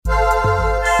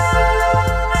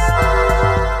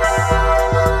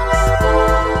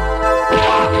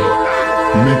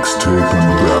Mixtape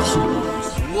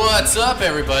Ambassadors. What's up,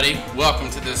 everybody? Welcome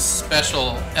to this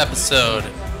special episode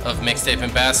of Mixtape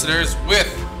Ambassadors with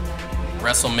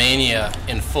WrestleMania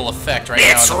in full effect right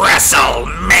now. It's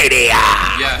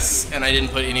WrestleMania! Yes, and I didn't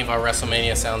put any of our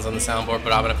WrestleMania sounds on the soundboard,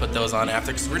 but I'm going to put those on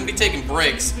after because we're going to be taking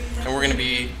breaks and we're going to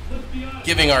be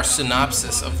giving our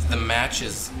synopsis of the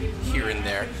matches here and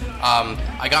there.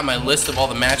 I got my list of all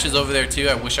the matches over there too.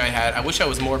 I wish I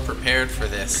was more prepared for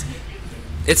this.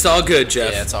 It's all good,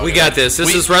 Jeff. Yeah, it's all we good. got this.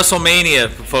 This is WrestleMania,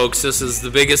 folks. This is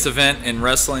the biggest event in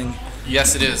wrestling.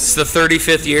 Yes, it It's is. the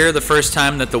 35th year, the first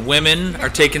time that the women are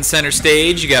taking center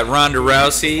stage. You got Ronda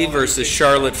Rousey versus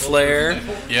Charlotte Flair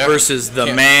Yep. versus the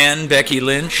man Becky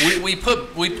Lynch. We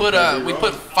put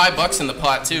 $5 in the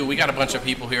pot too. We got a bunch of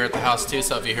people here at the house too,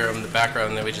 so if you hear them in the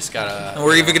background, then we just gotta. And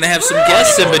we're even gonna have some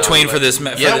guests in between for this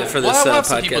we'll podcast. have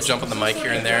some people jump on the mic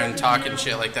here and there and talk and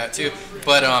shit like that too.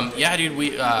 But yeah, dude,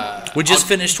 we just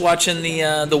finished watching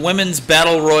the women's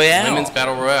battle royale. women's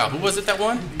battle royale. Who was it that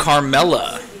won?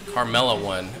 Carmella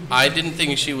won. I didn't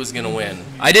think she was gonna win.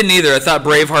 I didn't either. I thought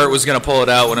Braveheart was gonna pull it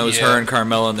out when it was her and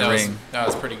Carmella in the ring. That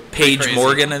was pretty. Paige crazy.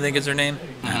 Morgan, I think is her name.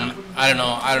 I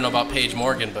don't know about Paige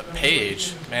Morgan, but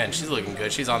Paige, man, she's looking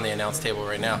good. She's on the announce table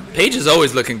right now. Paige is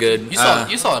always looking good. You saw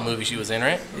that movie she was in,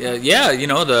 right? Yeah, you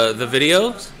know the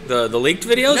videos, the leaked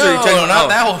videos. No, or are you talking not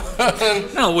about, that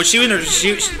one. No, was she in a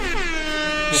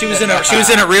she was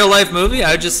in a real life movie?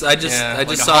 I just like saw a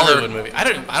Hollywood her. movie. I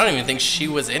don't even think she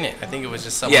was in it. I think it was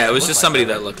just someone. Yeah, it was that just looked somebody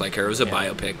like her. that looked like her. It was a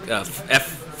biopic.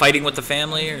 Fighting with the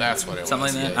Family, or That's what it something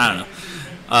was, like that. yeah. I don't know.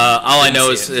 All I know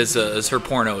Didn't see is her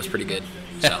porno is pretty good.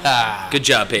 So good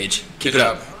job, Paige. Keep Good it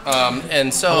job. up.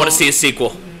 And so I want to see a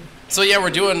sequel. So yeah,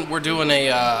 we're doing a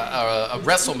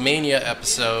WrestleMania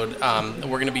episode.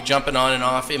 We're gonna be jumping on and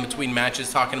off in between matches,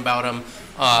 talking about them.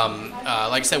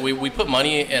 Like I said, we put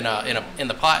money in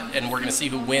the pot, and we're gonna see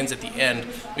who wins at the end.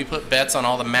 We put bets on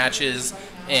all the matches,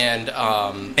 and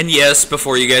yes,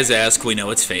 before you guys ask, we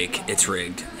know it's fake. It's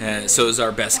rigged. So is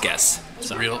our best guess.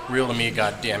 it's real to me.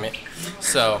 God damn it.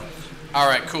 So, all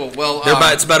right, cool. Well,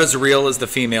 It's about as real as the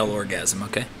female orgasm.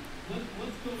 Okay.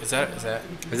 is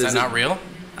that not real?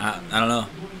 I don't know.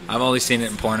 I've only seen it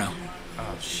in porno.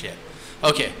 Oh shit.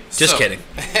 Okay. Just kidding.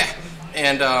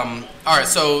 And all right,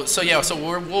 so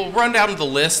we'll run down the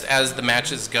list as the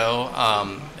matches go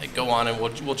on, and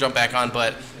we'll jump back on.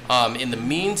 But in the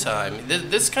meantime,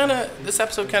 this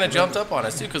episode kind of jumped up on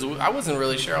us too, because I wasn't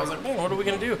really sure. I was like, man, what are we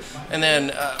gonna do? And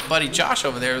then buddy Josh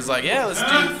over there was like, yeah, let's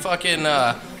do fucking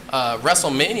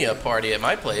WrestleMania party at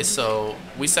my place. So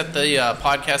we set the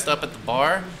podcast up at the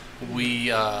bar. We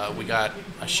got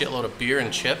a shitload of beer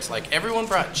and chips. Like everyone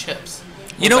brought chips.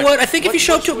 You know what? I think if you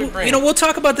show up to, we'll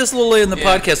talk about this a little later in the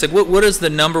podcast. Like, what is the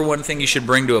number one thing you should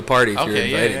bring to a party if you're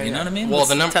invited? Yeah. You know what I mean? Well,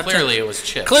 What's clearly it was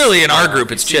chips. Clearly in our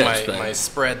group it's you see chips. My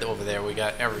spread over there, we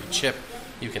got every chip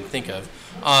you can think of.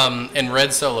 And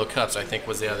red Solo cups, I think,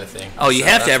 was the other thing. Oh, you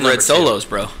have to have red number 2. solos,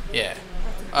 bro. Yeah.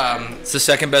 It's the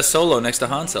second best solo next to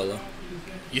Han Solo.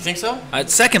 You think so?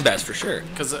 It's second best for sure.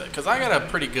 Because I got a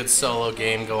pretty good solo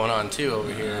game going on too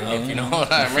over here, if you know what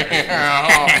I mean.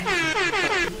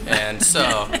 And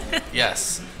so,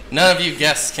 yes, none of you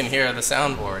guests can hear the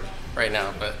soundboard right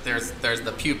now, but there's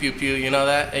the pew pew pew. You know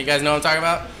that? You guys know what I'm talking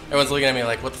about? Everyone's looking at me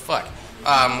like, what the fuck?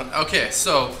 Okay,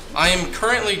 so I am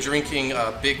currently drinking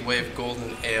a Big Wave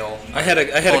Golden Ale. I had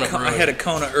a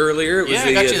Kona earlier. It was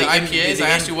I got you the IPAs. I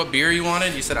asked you what beer you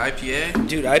wanted. You said IPA.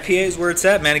 Dude, IPA is where it's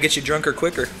at, man. It gets you drunker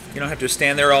quicker. You don't have to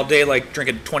stand there all day like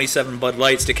drinking 27 Bud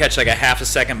Lights to catch like a half a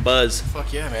second buzz.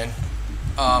 Fuck yeah,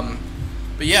 man.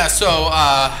 But yeah, so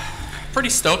pretty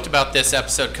stoked about this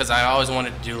episode because I always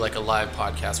wanted to do like a live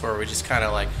podcast where we just kind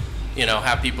of like, you know,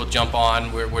 have people jump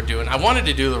on. I wanted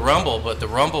to do the Rumble, but the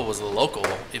Rumble was a local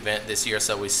event this year,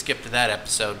 so we skipped that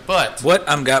episode. But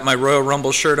I've got my Royal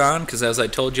Rumble shirt on because, as I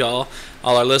told y'all,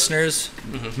 all our listeners,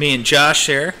 me and Josh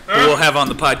here, who we'll have on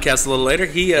the podcast a little later.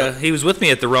 He was with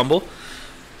me at the Rumble.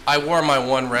 I wore my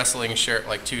one wrestling shirt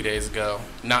like 2 days ago,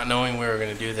 not knowing we were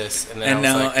going to do this, and then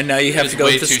now you have to go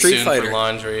with the Street Fighter for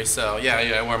laundry. So yeah,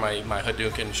 I wore my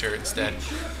Hadouken shirt instead.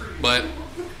 But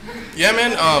yeah,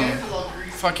 man.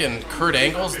 Fucking Kurt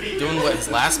Angle's doing his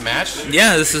last match.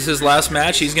 Yeah, this is his last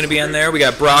match. He's going to be in there. We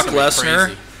got Brock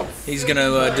Lesnar. Crazy. He's going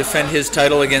to defend his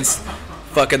title against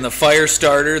fucking the fire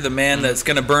starter, the man that's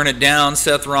going to burn it down,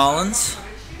 Seth Rollins.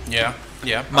 Yeah.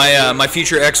 My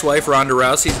future ex-wife, Ronda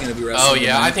Rousey, is going to be wrestling. Oh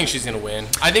yeah, I think she's going to win.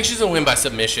 I think she's going to win by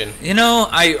submission. You know,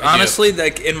 I honestly,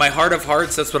 like in my heart of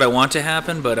hearts, that's what I want to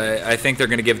happen. But I think they're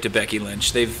going to give it to Becky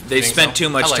Lynch. They've spent too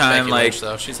much time. Becky Lynch,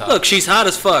 though. She's hot. Look, she's hot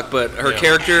as fuck, but her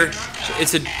character,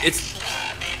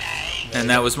 and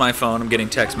that was my phone. I'm getting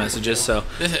text messages, so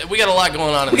We got a lot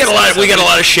going on. we got a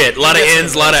lot of shit, a lot of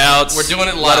ins, a lot of outs. We're doing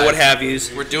it live. A lot of what have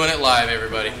yous. We're doing it live,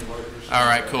 everybody. All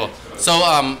right, cool.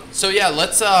 So yeah,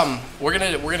 let's we're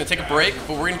gonna take a break,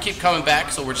 but we're gonna keep coming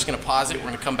back. So we're just gonna pause it. We're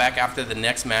gonna come back after the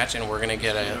next match, and we'll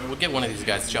get one of these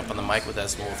guys to jump on the mic with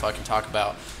us, and we'll fucking talk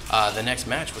about the next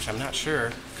match, which I'm not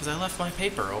sure because I left my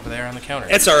paper over there on the counter.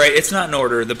 It's all right. It's not in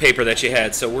order, the paper that you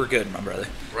had, so we're good, my brother.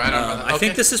 Right on, brother. I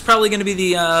think this is probably going to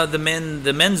be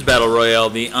the men's battle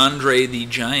royale, the Andre the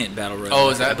Giant battle royale. Oh,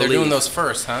 is that they're doing those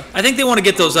first, huh? I think they want to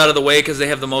get those out of the way because they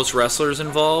have the most wrestlers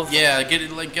involved. Yeah,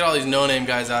 get all these no-name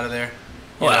guys out of there.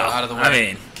 Out of the way. I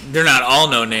mean, they're not all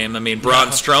no-name. I mean, Braun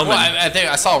Strowman. Well, I think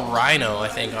I saw Rhino, I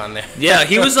think, on there. Yeah,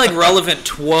 he was like relevant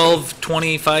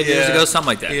 25 years ago, something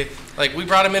like that. Yeah. Like we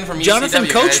brought him in from ECW, Jonathan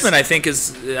Coachman, guys.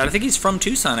 I think he's from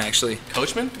Tucson, actually.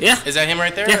 Coachman? Yeah. Is that him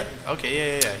right there? Yeah.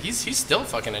 Okay, yeah. He's still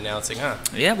fucking announcing, huh?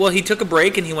 Yeah, well, he took a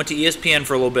break and he went to ESPN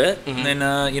for a little bit, and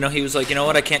then he was like, you know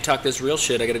what, I can't talk this real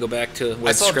shit. I got to go back to.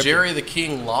 I saw Jerry the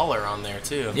King Lawler on there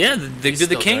too. Yeah,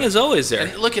 the King is always there.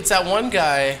 And look, it's that one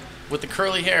guy with the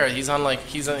curly hair. He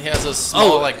has those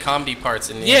small comedy parts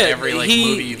in every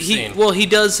movie you've seen. Well, he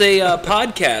does a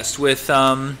podcast with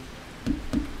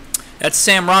that's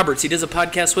Sam Roberts. He does a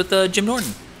podcast with Jim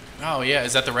Norton. Oh yeah,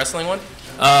 is that the wrestling one?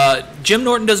 Jim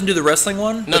Norton doesn't do the wrestling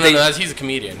one. No, he's a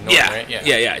comedian. Norton, yeah, right?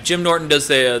 yeah. Jim Norton does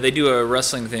they do a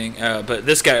wrestling thing, but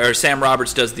this guy or Sam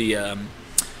Roberts does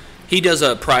he does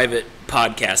a private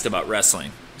podcast about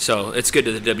wrestling. So it's good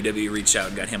that the WWE reached out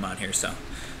and got him on here. So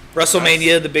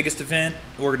WrestleMania, the biggest event.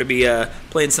 We're going to be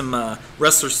playing some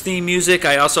wrestlers theme music.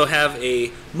 I also have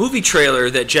a movie trailer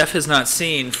that Jeff has not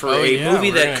seen for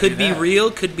movie that could be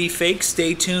real, could be fake.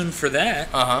 Stay tuned for that.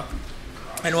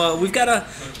 And well, we've got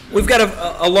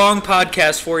a long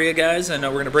podcast for you guys, and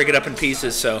we're going to break it up in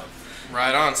pieces. So.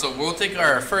 Right on. So we'll take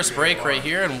our first break right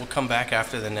here, and we'll come back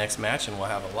after the next match, and we'll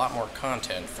have a lot more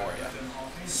content for you.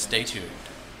 Stay tuned.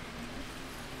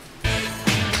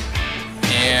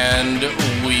 And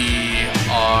we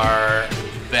are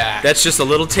back. That's just a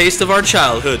little taste of our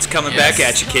childhoods coming back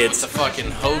at you, kids. The fucking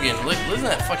Hogan. Listen to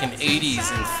that fucking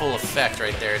 80s in full effect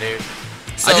right there, dude.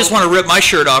 So, I just want to rip my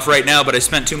shirt off right now, but I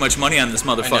spent too much money on this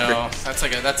motherfucker. I know. That's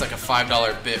like a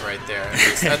 $5 bit right there.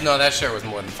 No, that shirt was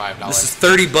more than $5. This is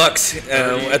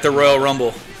 $30 at the Royal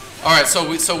Rumble. All right, so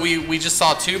we just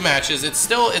saw two matches. It's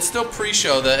still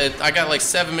pre-show. I got like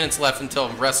 7 minutes left until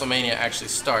WrestleMania actually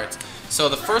starts. So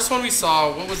the first one we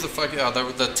saw, what was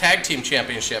the tag team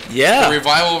championship? Yeah. The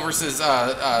Revival versus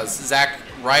Zack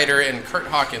Ryder and Kurt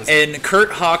Hawkins. And Kurt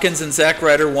Hawkins and Zack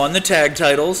Ryder won the tag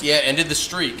titles. Yeah, ended the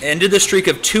streak. Ended the streak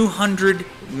of 200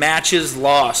 matches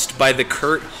lost by the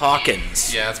Kurt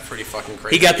Hawkins. Yeah, that's pretty fucking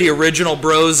crazy. He got the original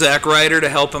bro, Zack Ryder, to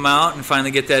help him out and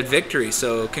finally get that victory.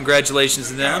 So congratulations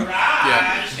to them.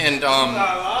 Yeah, and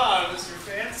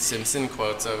Simpson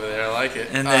quotes over there. I like it.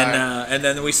 And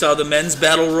then we saw the men's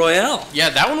battle royale.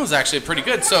 Yeah, that one was actually pretty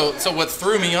good. So what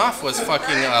threw me off was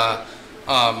fucking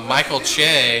Michael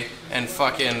Che and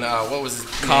fucking what was his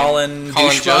Colin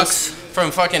name? Jost from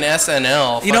fucking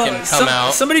SNL. Come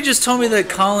out. Somebody just told me that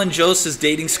Colin Jost is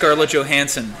dating Scarlett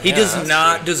Johansson. He does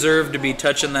not deserve to be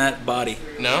touching that body.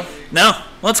 No. Well,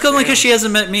 it's because she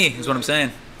hasn't met me. Is what I'm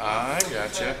saying. I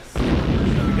gotcha.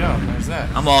 There we go. There's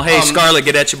that. I'm all, hey, Scarlett,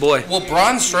 get at your boy. Well,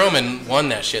 Braun Strowman won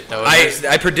that shit though.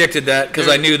 I predicted that because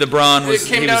I knew the Braun was. It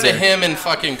came down to him and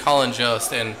fucking Colin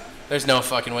Jost, and there's no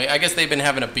fucking way. I guess they've been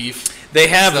having a beef. They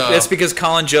have. So. That's because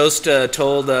Colin Jost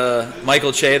told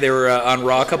Michael Che they were on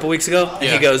Raw a couple weeks ago. And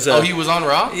he goes, he was on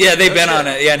Raw? Yeah, they've been on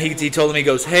it. Yeah, and he told him, he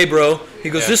goes, hey, bro. He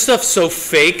goes, this stuff's so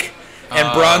fake.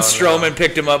 And Braun Strowman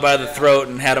picked him up by the throat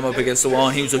and had him up against the wall.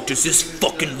 And he was like, does this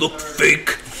fucking look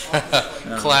fake?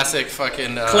 Classic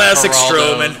fucking classic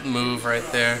Strowman move right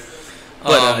there.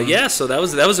 But so that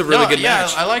was a really good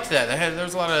match. I liked that. There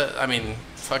was a lot of,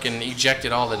 fucking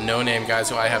ejected all the no-name guys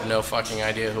who I have no fucking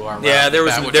idea who are. Yeah, there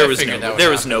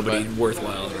was nobody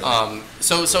worthwhile.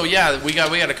 So yeah, we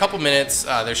got a couple minutes.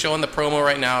 They're showing the promo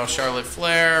right now. Charlotte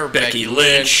Flair, Becky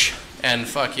Lynch. And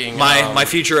fucking my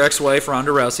future ex-wife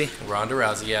Ronda Rousey.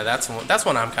 Yeah, that's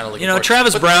one I'm kind of looking.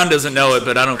 Travis Brown doesn't know it,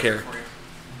 but I don't care.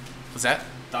 What's that?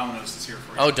 Domino's is here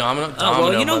for you. Oh, Domino.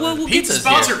 Well, you know what? We'll Pizza's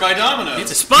sponsored by Domino's.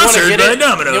 Pizza. Sponsored by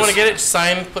Domino's. You want to get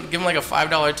it? Give him like a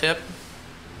 $5 tip.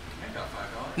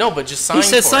 No, but just sign. He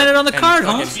said sign it on the card,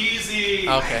 huh? Easy.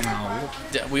 Okay.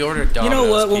 We ordered Domino's. You know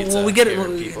what? Pizza When we get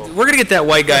we're gonna get that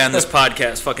white guy on this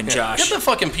podcast, fucking Josh. Get the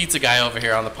fucking pizza guy over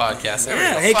here on the podcast.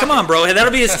 Yeah. Hey, come on, bro. Hey,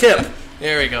 that'll be his tip.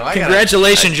 There we go.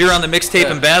 Congratulations, you're on the mixtape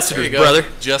ambassadors, brother.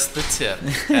 Just the tip.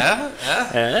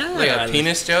 Like a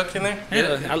penis joke in there?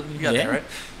 You got that right?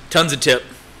 Tons of tip.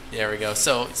 There we go.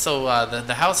 So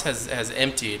the house has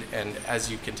emptied, and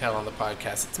as you can tell on the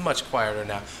podcast, it's much quieter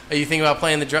now. Are you thinking about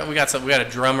playing the drum? We got a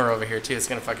drummer over here too. That's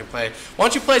gonna fucking play. Why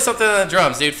don't you play something on the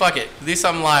drums, dude? Fuck it. Do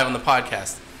something live on the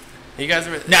podcast. You guys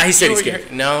are. Nah, he said he's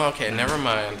scared. No, okay, never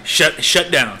mind. Shut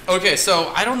down. Okay,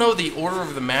 so I don't know the order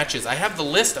of the matches. I have the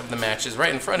list of the matches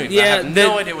right in front of me. Yeah, but I have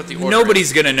no idea what the order. Nobody's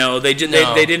is. gonna know. They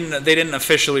No. didn't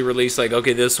officially release like,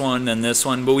 okay, this one and this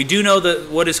one, but we do know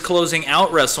that what is closing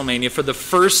out WrestleMania for the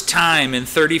first time in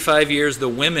 35 years, the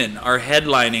women are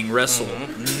headlining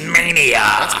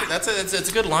WrestleMania. It's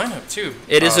a good lineup too.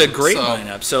 It is a great so-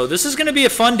 lineup. So this is going to be a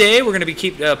fun day. We're going to be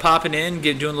keep popping in,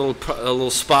 doing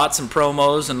little spots and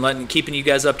promos, and keeping you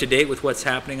guys up to date with what's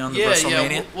happening on the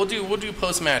WrestleMania. Yeah, we'll do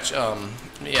post match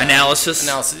Analysis.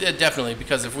 Yeah, definitely,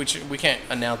 because if we can't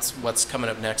announce what's coming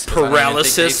up next. 'Cause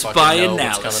Paralysis I don't even think they by fucking know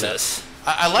what's coming up. analysis.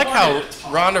 I like how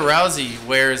Ronda Rousey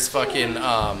wears fucking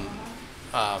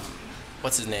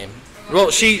what's his name?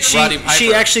 Well, she Roddy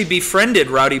Piper. actually befriended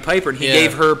Rowdy Piper, and he Yeah.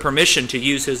 gave her permission to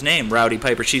use his name, Rowdy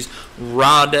Piper. She's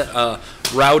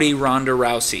Rowdy Ronda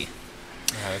Rousey,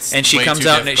 It's and she way comes too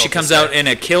out. difficult She to comes say. out in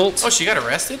a kilt. Oh, she got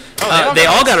arrested. They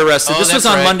all got arrested. Oh, This was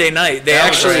that's on right. Monday night. They That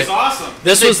was actually. This is awesome.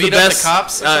 This Did they was the beat up the best.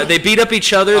 cops or something? They beat up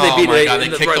each other. They Oh beat. my God, they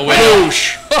kicked the window.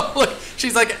 Whoosh. Look,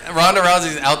 she's like Ronda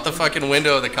Rousey's out the fucking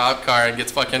window of the cop car and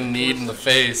gets fucking kneed in the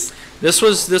face. This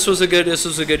was a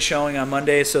good showing on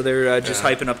Monday. So they're just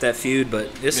hyping up that feud.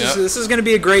 But this is going to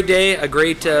be a great day, a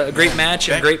great match,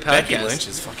 and a great podcast. Becky Lynch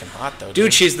is fucking hot though,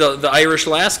 Dude, she's the Irish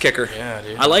lass kicker. Yeah,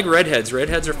 dude. I like redheads.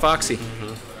 Redheads are foxy.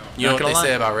 You know Not what they gonna say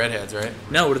lie. about redheads, right?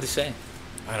 No, what do they say?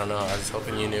 I don't know. I was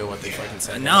hoping you knew what they fucking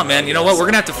said. No, man. You know what? We're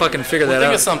gonna have to fucking figure We'll that think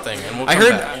out. of something, and we'll I come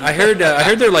heard, back. I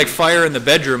heard they're like fire in the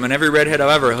bedroom, and every redhead I've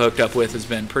ever hooked up with has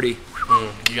been pretty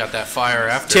You got that fire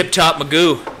after. tip top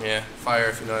Magoo. Yeah, fire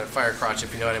if you know fire crotch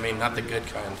if you know what I mean, not the good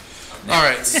kind. All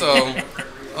right, so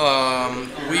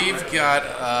we've got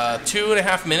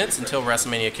 2.5 minutes until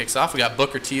WrestleMania kicks off. We got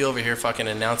Booker T over here fucking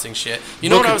announcing shit. You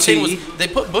know what I was saying was they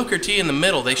put Booker T in the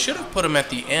middle. They should have put him at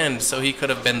the end so he could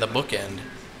have been the bookend.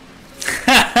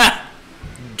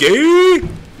 Gay.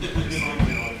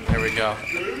 There we go.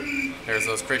 There's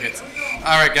those crickets.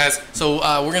 All right, guys. So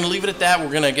we're gonna leave it at that.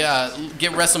 We're gonna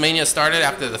get WrestleMania started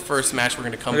after the first match. We're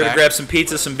gonna come We're gonna back. grab some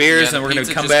pizza, some beers, Yeah, and we're gonna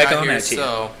pizza come just back got on here, that to you.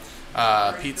 So,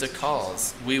 pizza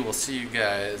calls. We will see you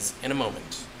guys in a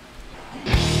moment.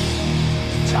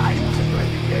 Time to play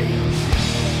the game.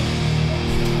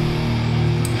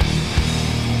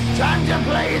 Time to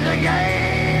play the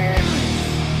game.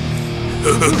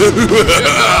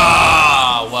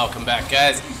 Welcome back,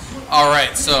 guys. All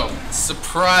right, so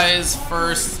surprise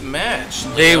first match.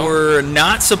 They Leo. were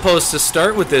not supposed to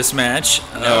start with this match,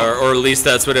 No. or at least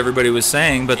that's what everybody was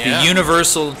saying. But Yeah. the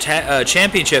Universal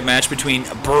Championship match between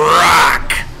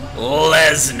Brock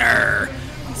Lesnar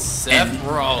Seth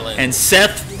Rollins. and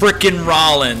Seth frickin'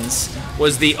 Rollins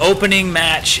was the opening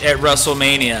match at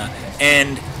WrestleMania.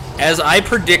 And as I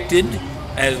predicted,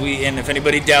 and if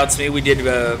anybody doubts me, we did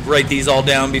write these all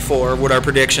down before what our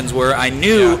predictions were. I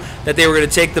knew that they were going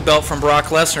to take the belt from Brock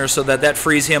Lesnar so that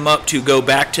frees him up to go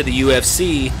back to the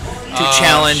UFC to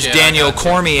challenge shit, I Daniel gotcha.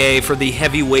 Cormier for the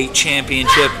heavyweight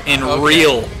championship in Okay.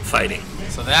 real fighting.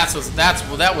 So that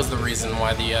was the reason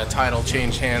why the title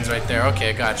changed hands right there.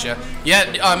 Okay, gotcha. Yeah,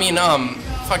 I mean,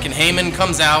 fucking Heyman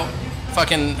comes out.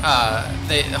 Fucking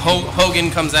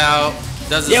Hogan comes out.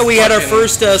 Does his Yeah, we had our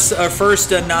fucking-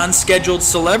 first non-scheduled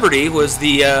celebrity was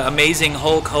the amazing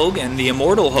Hulk Hogan, the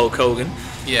immortal Hulk Hogan,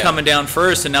 Yeah. coming down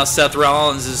first, and now Seth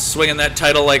Rollins is swinging that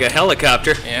title like a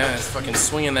helicopter. Yeah, he's fucking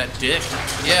swinging that dick.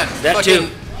 Yeah, That fucking, too.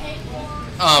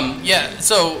 Yeah.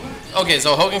 So okay,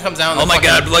 so Hogan comes out. And Oh the my fucking-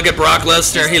 God! Look at Brock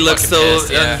Lesnar. He looks fucking so.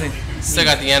 pissed, yeah. Still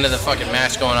got the end of the fucking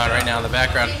match going on right now in the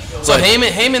background. So But-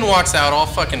 Heyman walks out all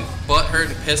fucking butthurt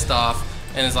and pissed off,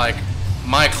 and is like,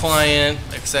 "My client,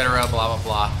 etc." Blah blah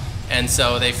blah. And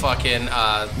so they fucking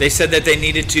They said that they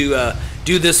needed to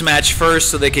do this match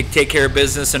first so they could take care of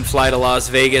business and fly to Las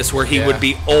Vegas, where he Yeah. would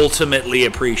be ultimately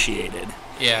appreciated.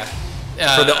 yeah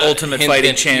For the Ultimate hint, Fighting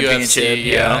hint, Championship,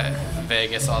 UFC, yeah.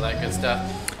 Vegas, all that good stuff.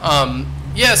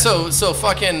 Yeah. So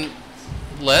fucking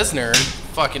Lesnar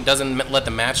fucking doesn't let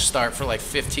the match start for like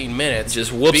 15 minutes.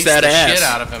 Just whoops beats that the ass. shit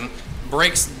out of him.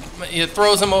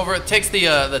 Throws him over. Takes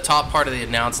the top part of the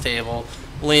announce table,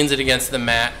 leans it against the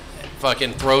mat,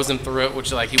 fucking throws him through it,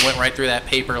 which like he went right through that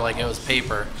paper like it was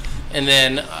paper, and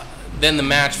then the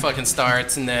match fucking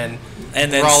starts, and then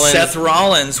Rollins, Seth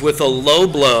Rollins with a low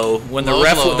blow when Low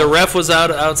blow. the ref was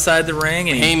outside the ring,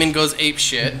 and he Heyman goes ape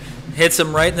shit. hits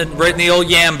him right in the old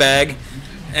yam bag,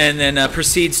 and then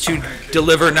proceeds to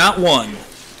deliver not one,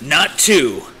 not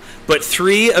two, But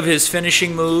 3 of his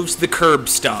finishing moves, the curb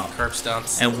stomp, Curb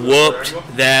stomps. and whooped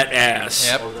that ass.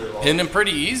 Yep, pinned him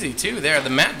pretty easy too. There,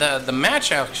 the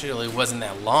match actually wasn't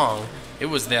that long. It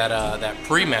was that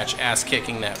pre-match ass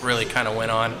kicking that really kind of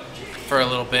went on for a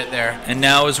little bit there. And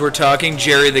now, as we're talking,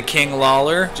 Jerry the King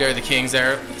Lawler. Jerry the King's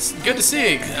there. It's good to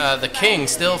see the King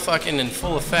still fucking in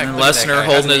full effect. And Look at that Lesnar guy.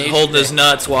 holding Hasn't holding aged his a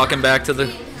nuts, walking back to the.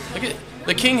 bit. Look at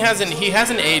the King hasn't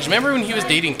aged. Remember when he was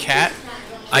dating Kat?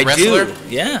 the I wrestler? do.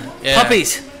 Yeah. Yeah.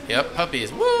 Puppies. Yep,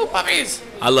 puppies. Woo, puppies.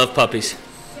 I love puppies.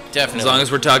 Definitely. As long as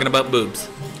we're talking about boobs.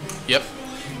 Yep.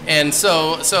 And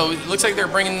so it looks like they're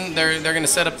going to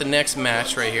set up the next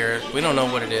match right here. We don't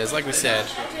know what it is, like we said.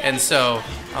 And so,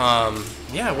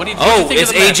 yeah, what do you think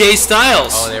it's of the match? AJ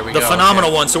Styles, Oh, there we the go. phenomenal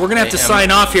Okay. one. So we're gonna have to I am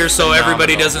sign off here, so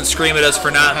everybody phenomenal. doesn't scream at us for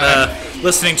not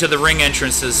listening to the ring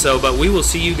entrances. So, but we will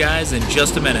see you guys in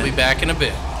just a We'll be minute. back in a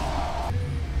bit.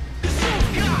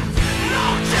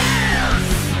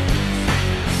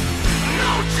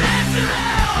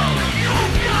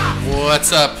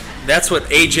 What's up? That's what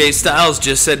AJ Styles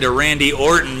just said to Randy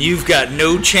Orton. You've got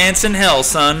no chance in hell,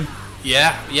 son.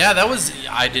 Yeah, that was.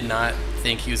 I did not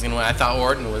think he was gonna win. I thought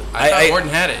Orton was. I thought Orton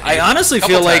had it. I honestly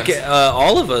Couple feel like times.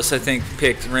 all of us, I think,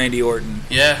 picked Randy Orton.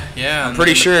 Yeah. I'm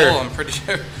pretty sure. I'm pretty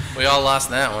sure we all lost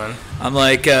that one. I'm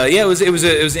like, it was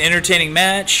an entertaining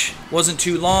match. Wasn't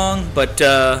too long, but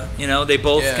they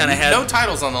both Yeah, kind of had no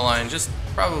titles on the line. Just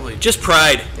probably. just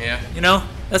pride. Yeah.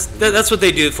 That's what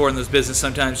they do it for in this business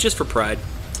sometimes, just for pride.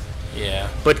 Yeah.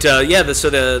 But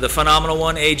the phenomenal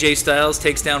one, AJ Styles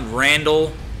takes down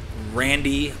Randy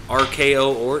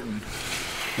RKO Orton.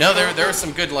 No, there was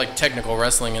some good like technical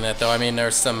wrestling in that though. I mean,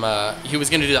 there's some. He was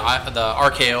gonna do the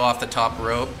RKO off the top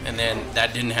rope, and then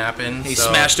that didn't happen. He so,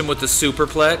 smashed him with the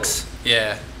superplex.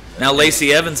 Yeah. Now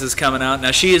Lacey Evans is coming out.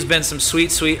 Now she has been some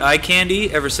sweet eye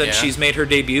candy ever since Yeah. she's made her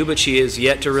debut, but she has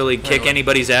yet to really kick Really?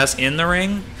 anybody's ass in the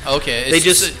ring. Okay. They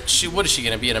what is she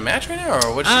gonna be in a match right now,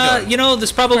 or what's she doing?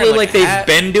 There's probably Wearing, like like, a they've hat?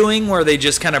 been doing where they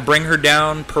just kind of bring her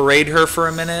down, parade her for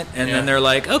a minute, and Yeah. then they're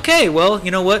like, okay, well,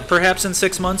 you know what? Perhaps in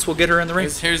 6 months we'll get her in the ring.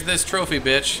 Here's this trophy,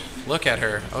 bitch. Look at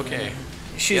her. Okay.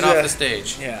 She's Get off the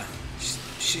stage. Yeah,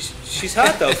 she's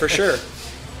hot though for sure.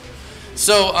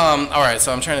 So, all right.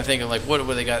 So I'm trying to think of like what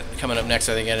they got coming up next.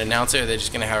 Are they gonna announce it? Or are they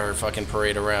just gonna have her fucking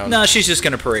parade around? No, she's just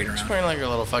gonna parade She's around. wearing like her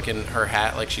little fucking her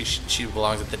hat, like she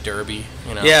belongs at the Derby.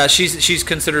 Yeah, she's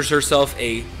considers herself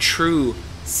a true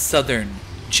Southern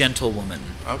gentlewoman.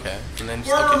 Okay. And then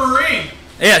Former Marine.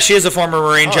 Yeah, she is a former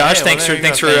Marine. Oh, Josh, hey, well, thanks there for you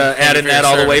thanks go. for Thank you adding for your that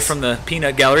all the way service. from the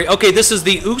peanut gallery. Okay, this is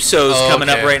the Usos Oh, coming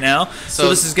up okay. right now. So So-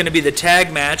 this is going to be the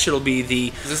tag match. It'll be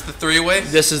Is this the three-way?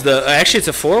 this is the actually it's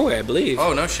a 4-way, I believe.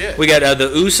 Oh no shit. We got the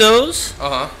Usos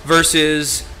Uh huh.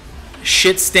 versus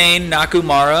Shitstain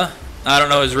Nakamura. I don't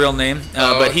know his real name,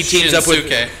 but he teams up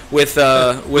Shinsuke. with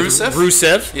Rusev?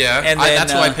 Rusev. Yeah. and then,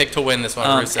 that's who I picked to win this one.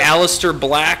 Rusev. Aleister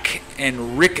Black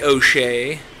and Rick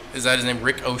O'Shea. Is that his name?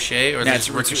 Rick O'Shea or That's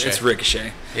is it Ricochet? It's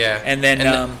Ricochet. Yeah. And then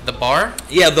the bar.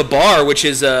 yeah, the Bar, which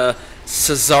is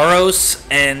Cesaros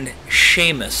and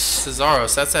Sheamus.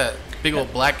 Cesaros. That's that big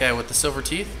old black guy with the silver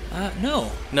teeth.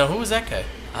 No, No, who was that guy?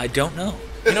 I don't know.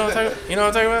 You know what I'm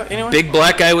talking about? Anyone? Big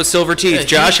black guy with silver teeth. Yeah,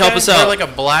 Josh, huge help guy, us wore, out. like a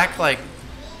black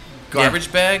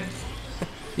garbage bag.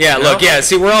 Yeah, No? look, yeah.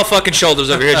 See, we're all fucking shoulders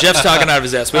over here. Jeff's talking out of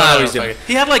his ass. We don't know I what don't he's doing. fucking-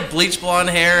 He had like bleach blonde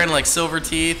hair and like silver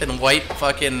teeth and white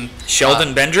fucking.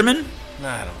 Sheldon Benjamin?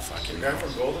 Nah, I don't fucking know.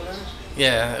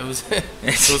 Yeah, it was. It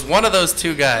was one of those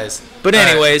two guys. But All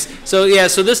right. anyways, so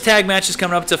this tag match is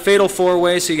coming up. It's a fatal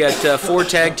 4-way, so you got 4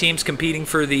 tag teams competing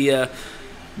for the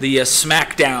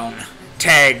SmackDown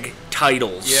tag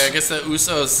titles. Yeah, I guess the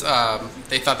Usos.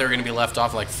 They thought they were going to be left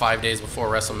off like 5 days before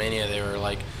WrestleMania. They were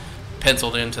like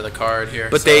penciled into the card here.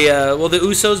 But so. the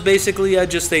Usos basically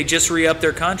just re-upped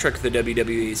their contract with the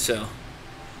WWE. So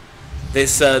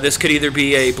this could either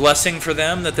be a blessing for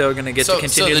them that they're going to get to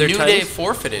continue the their New titles. Day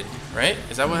forfeited, right?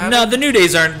 Is that what happened? No, the New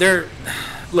Days aren't. They're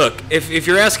look. If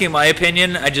you're asking my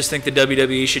opinion, I just think the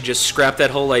WWE should just scrap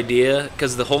that whole idea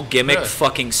because the whole gimmick Really?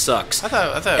 fucking sucks. I thought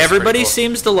it was Everybody pretty cool.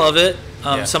 seems to love it.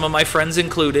 Yeah. Some of my friends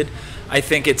included. I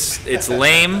think it's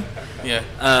lame.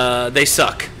 Yeah. They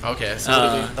suck. Okay.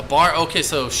 So the bar. Okay.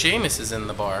 So Sheamus is in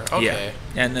the bar. Okay.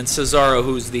 Yeah. And then Cesaro,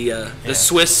 who's the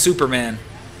Swiss Superman.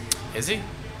 Is he?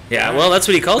 Yeah. Well, that's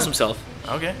what he calls himself,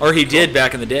 Okay. or he did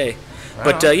back in the day.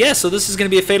 But on. so this is going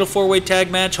to be a fatal 4-way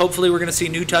tag match. Hopefully, we're going to see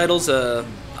new titles.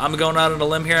 I'm going out on a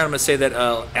limb here. I'm going to say that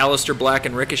Aleister Black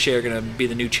and Ricochet are going to be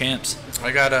the new champs.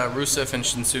 I got Rusev and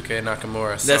Shinsuke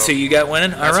Nakamura. So. That's who you got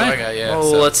winning. All That's right. what I got, yeah,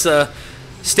 Well, so.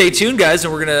 let's stay tuned, guys,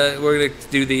 and we're gonna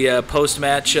do the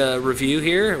post-match review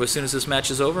here as soon as this match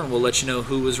is over, and we'll let you know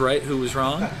who was right, who was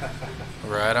wrong.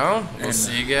 Right on. We'll And-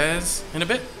 see you guys in a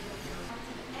bit.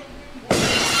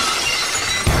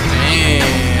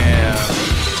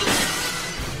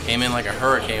 came in like a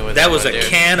hurricane with That that was one, a dude.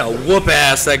 can of whoop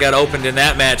ass that got opened in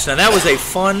that match. Now that was a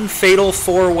fun fatal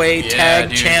 4-way Yeah, tag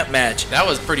dude. champ match. That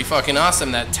was pretty fucking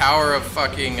awesome. That tower of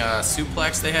fucking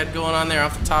suplex they had going on there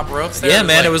off the top ropes. There Yeah,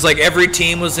 man, like, it was like every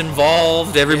team was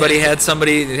involved. Everybody Yeah. had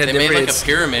somebody. They made like a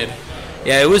pyramid.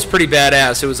 Yeah, it was pretty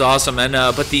badass. It was awesome. And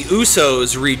but the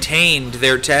Usos retained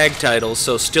their tag titles,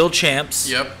 so still champs.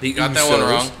 Yep, The got Usos. that one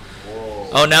wrong.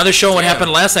 Oh, now they're showing what Damn.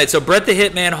 happened last night. So Bret the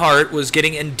Hitman Hart was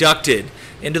getting inducted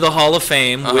into the Hall of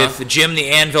Fame with Jim the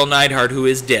Anvil Neidhart, who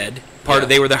is dead.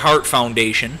 They were the Hart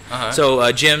Foundation.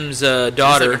 So Jim's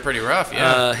daughter, looking pretty rough,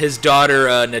 yeah. his daughter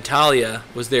Natalia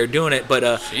was there doing it.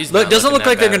 But She's look, not doesn't looking look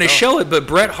like that they're bad going to at show it. But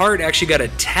Bret Hart actually got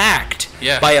attacked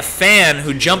Yeah. by a fan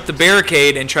who jumped the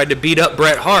barricade and tried to beat up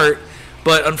Bret Hart.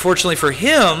 But unfortunately for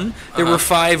him, there were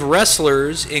 5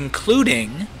 wrestlers,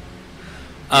 including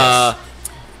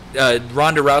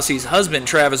Ronda Rousey's husband,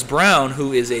 Travis Brown,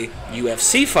 who is a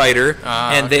UFC fighter,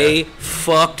 and okay. they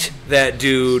fucked that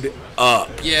dude up.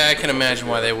 Yeah, I can imagine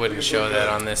why they wouldn't show that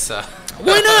on this.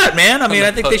 Why not, man? I mean,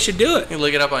 I think they should do it. You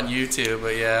look it up on YouTube,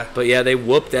 but yeah. But yeah, they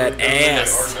whooped that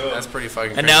ass. That's pretty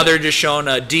fucking And crazy. now they're just showing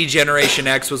D-Generation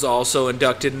X was also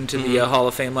inducted into the Hall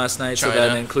of Fame last night. So that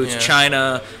China, includes yeah.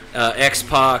 China,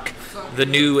 X-Pac, the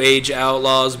New Age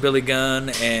Outlaws, Billy Gunn,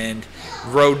 and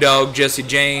Road Dogg, Jesse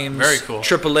James. Very cool.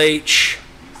 Triple H.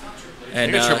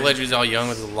 And Triple H was all young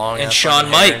with the long and ass Shawn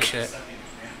fucking hair and Mike. shit.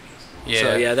 Yeah.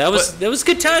 So yeah, that was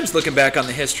good times looking back on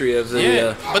the history of the.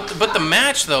 Yeah, but the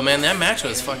match though, man, that match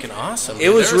was fucking awesome. It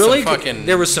was There were some really fucking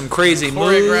there was some crazy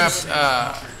choreographed.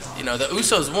 moves. The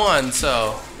Usos won,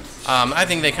 so I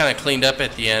think they kind of cleaned up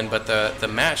at the end. But the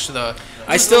match, who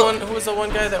was the one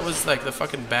guy that was like the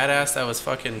fucking badass that was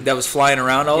fucking That was flying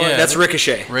around all over. Yeah, That's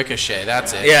Ricochet. Ricochet.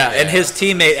 That's it. Yeah, and his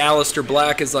teammate Aleister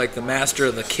Black is like the master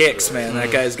of the kicks, man.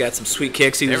 That guy's got some sweet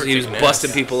kicks. He They was were he was kicking busting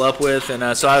ass. people up with,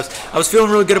 and so I was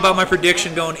feeling really good about my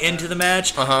prediction going into the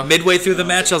match. Midway through the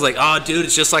match, I was like, "Oh, dude,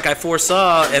 it's just like I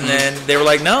foresaw." And then they were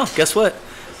like, "No, guess what?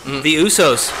 The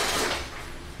Usos.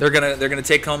 They're gonna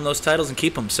take home those titles and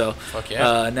keep them." So Fuck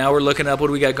yeah. now we're looking up what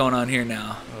do we got going on here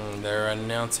now. They're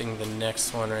announcing the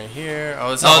next one right here.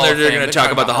 Oh, it's the Hall Oh, of they're Fame. going to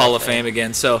talk about the Hall of Fame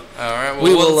again. So All right, well,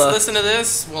 we will. let's listen to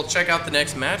this. We'll check out the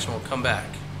next match, and we'll come back.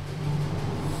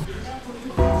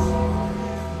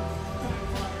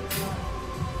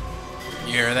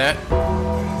 You hear that?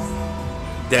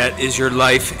 That is your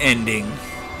life ending.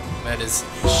 That is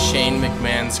Shane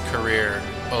McMahon's career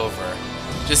over.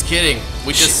 Just kidding.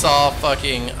 We just saw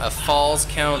fucking a Falls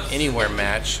Count Anywhere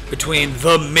match. Between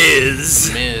The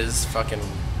Miz. Miz, fucking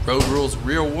Road Rules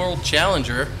Real World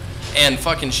Challenger, and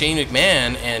fucking Shane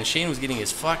McMahon, and Shane was getting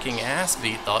his fucking ass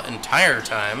beat the entire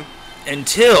time.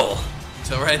 Until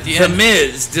So right at the The end,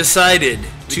 Miz decided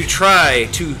to try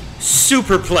to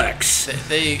superplex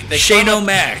they Shane come up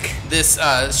O'Mac. this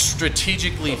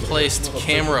strategically placed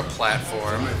camera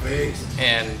platform,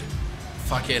 and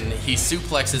fucking he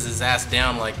suplexes his ass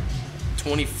down like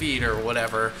 20 feet or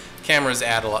whatever. Cameras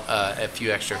add a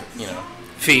few extra,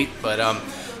 Feet. but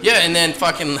yeah, and then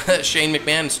fucking Shane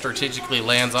McMahon strategically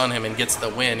lands on him and gets the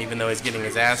win, even though he's getting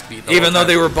his ass beat. The Even whole though time.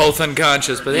 they were both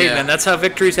unconscious. But hey, Yeah. man, that's how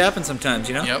victories happen sometimes,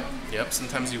 you know? Yep.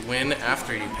 Sometimes you win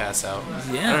after you pass out.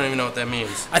 Yeah. I don't even know what that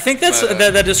means. I think that's But,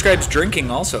 that describes drinking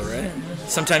also, right?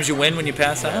 Sometimes you win when you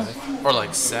pass out. Or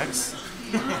like sex.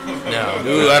 No.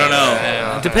 Ooh, I don't know.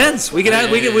 Yeah. It depends. We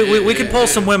can poll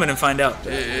some women and find out.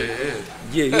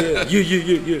 Yeah.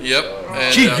 Yep.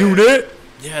 And, G-Unit.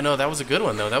 yeah, no, that was a good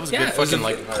one though. That was a Yeah, good it was fucking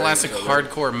like classic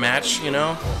hardcore match,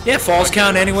 Yeah, falls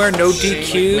count anywhere, no Shane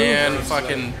DQ. McMahon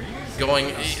fucking going.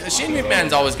 Shane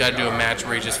McMahon's always got to do a match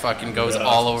where he just fucking goes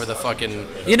all over the fucking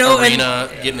And- arena,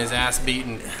 getting his ass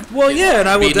beaten. Well, yeah, and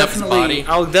I will Beating up his body.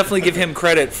 I'll definitely give him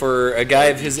credit for a guy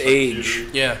of his age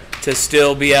Yeah. to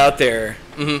still be out there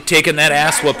taking that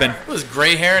ass whooping. It was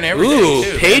gray hair and everything. Ooh,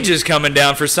 too, Paige is coming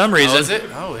down for some man. reason. Oh, is it?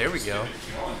 Oh, there we go.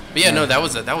 But yeah, no, that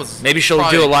was Maybe she'll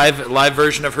probably do a live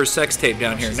version of her sex tape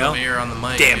down here. She's No, over here on the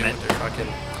mic. Damn dude, it. with their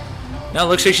fucking no, it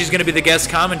looks like she's gonna be the guest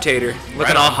commentator, looking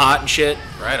Right all on. hot and shit.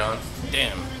 right on.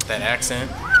 Damn, that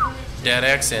accent. That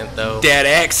accent though. Dad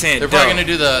accent. They're probably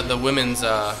though. gonna do the women's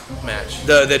match.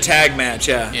 The tag match,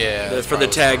 yeah. Yeah, that's For the probably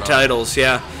what's tag going on. titles,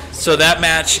 yeah. So that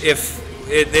match, if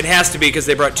it has to be because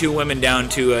they brought 2 women down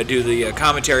to do the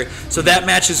commentary. So that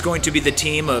match is going to be the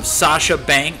team of Sasha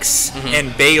Banks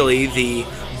and Bailey, the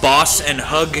Boss and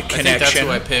Hug Mm-hmm. I think that's connection.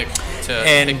 who I picked.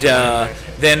 And pick the winner.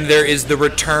 then there is the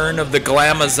return of the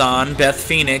Glamazon, Beth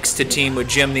Phoenix, to team with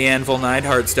Jim the Anvil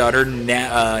Neidhart's daughter,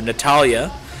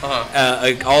 Natalia.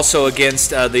 Also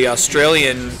against the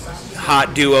Australian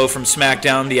hot duo from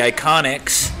SmackDown, the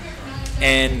Iconics.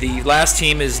 And the last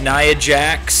team is Nia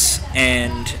Jax,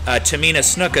 and Tamina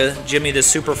Snuka, Jimmy the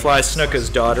Superfly Snuka's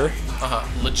daughter.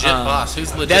 Legit boss.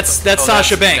 Who's legit? That's oh,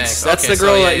 Sasha Banks. That's Okay, the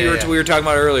girl so, that we were talking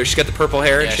about earlier. She's got the purple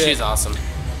hair and Yeah, shit. she's awesome.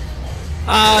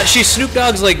 She's Snoop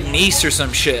Dogg's like niece or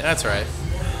some shit. That's right.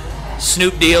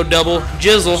 Snoop Dio double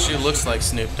jizzle. She looks like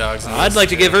Snoop Dogg's. I'd like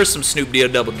to give her some Snoop Dio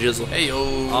double jizzle. Hey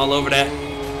yo. All over that.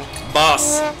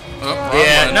 Boss. Oh, wrong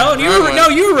Yeah, one. no,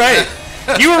 you were right.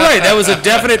 You were right. That was a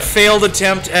definite failed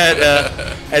attempt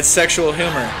at sexual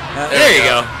humor. There you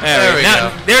go. There we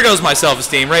go. There goes my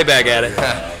self-esteem. Right back at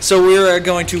it. So we're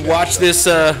going to watch this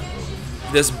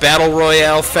this battle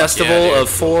royale festival Yeah, dude. of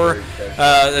four.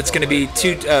 That's going to be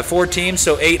 4 teams,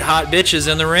 so 8 hot bitches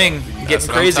in the ring, getting what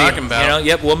I'm crazy. talking about. You know,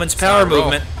 yep, women's power how I roll.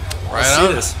 movement. Right Let's on.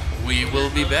 do this. We will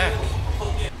be back.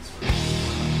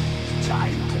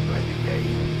 Time to play the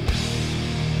game.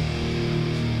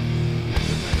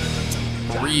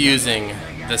 Reusing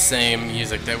the same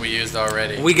music that we used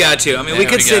already. We got to. I mean, Yeah, we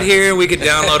could we sit got- here, we could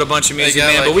download a bunch of music, got,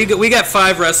 man. like- But we got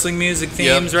 5 wrestling music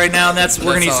themes right now, and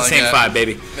we're gonna use all the I same got. 5,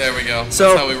 baby. There we go. So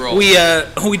That's how we roll.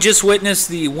 we just witnessed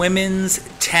the women's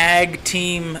tag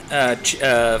team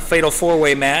fatal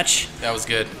 4-way match. That was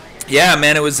good. Yeah,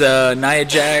 man, it was Nia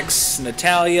Jax, Nia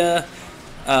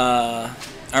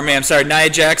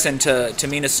Jax and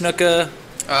Tamina Snuka.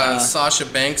 Sasha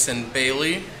Banks and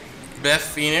Bailey, Beth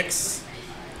Phoenix,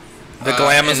 The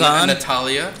Glamazon. and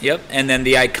Natalia. Yep, and then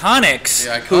the Iconics,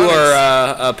 The who Iconics.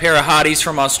 are a pair of hotties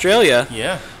from Australia,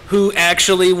 Yeah. who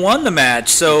actually won the match.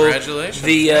 So Congratulations.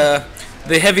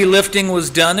 the heavy lifting was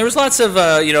done. There was lots of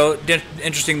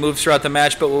interesting moves throughout the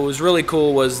match, but what was really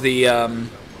cool was the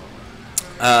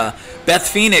Beth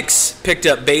Phoenix picked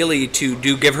up Bailey to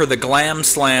give her the glam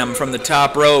slam from the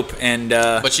top rope, and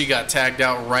But she got tagged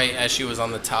out right as she was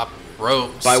on the top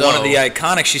rope. by one of the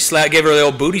Iconics, she gave her the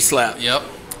old booty slap. Yep.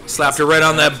 Slapped her right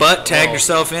on that butt, tagged Whoa.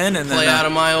 herself in, and Play then out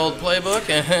of my old playbook.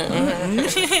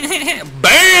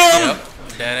 bam! Yep.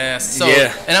 Dead ass. So,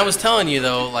 Yeah. and I was telling you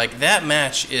though, like that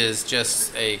match is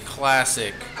just a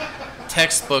classic,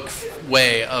 textbook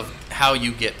way of how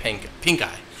you get pink eye.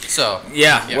 So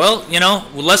Yeah. Well,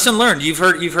 lesson learned. You've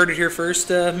heard it here first,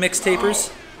 mixtapers,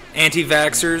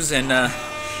 anti-vaxxers,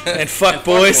 and fuck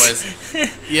boys.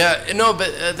 Yeah, no,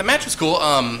 but the match was cool.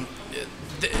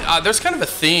 There's kind of a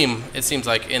theme, it seems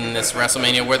like, in this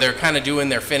WrestleMania where they're kind of doing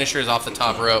their finishers off the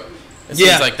top rope. It Yeah.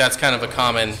 seems like that's kind of a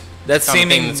common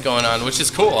thing that's going on, which is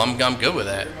cool. I'm good with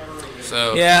that.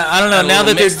 So Yeah, I don't know. add a Now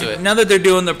little that mix to it. they're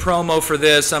doing the promo for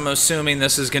this, I'm assuming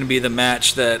this is going to be the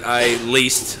match that I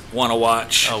least want to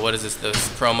watch. Oh, what is this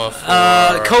promo for?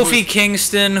 Kofi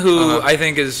Kingston, who Uh-huh. I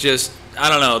think is just, I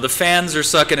don't know. The fans are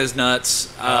sucking his nuts.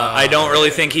 I don't really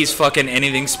think he's fucking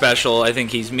anything special. I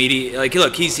think he's meaty. Like,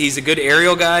 look, he's a good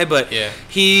aerial guy, but Yeah.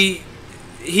 he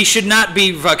should not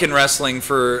be fucking wrestling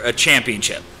for a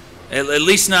championship. At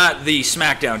least not the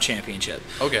SmackDown championship.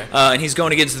 Okay. And he's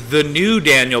going against the new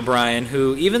Daniel Bryan,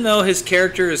 who, even though his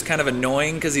character is kind of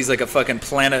annoying because he's like a fucking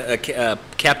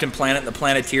Captain Planet and the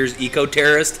Planeteers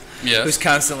eco-terrorist, Yes. who's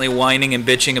constantly whining and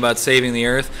bitching about saving the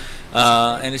Earth.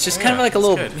 And it's just kind of like a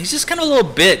little. good. He's just kind of a little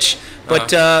bitch. But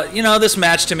this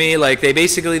match to me, like they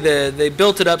basically they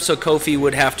built it up so Kofi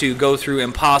would have to go through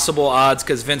impossible odds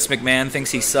because Vince McMahon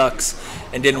thinks he sucks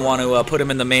and didn't want to put him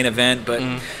in the main event. But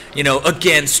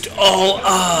against all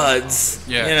odds,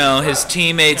 Yeah. his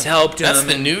teammates helped him. That's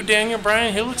the new Daniel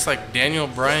Bryan? He looks like Daniel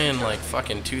Bryan, like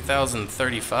fucking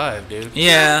 2035, dude.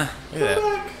 Yeah. Look at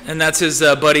that. And that's his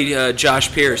buddy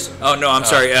Josh Pierce. Oh no, I'm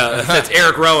sorry. That's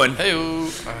Eric Rowan. Hey,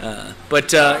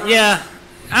 But yeah,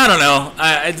 I don't know.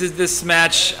 This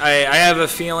match, I have a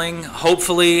feeling.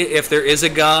 Hopefully, if there is a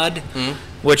God,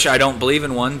 which I don't believe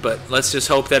in one, but let's just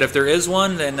hope that if there is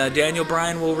one, then Daniel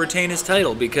Bryan will retain his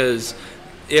title. Because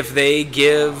if they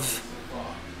give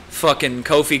fucking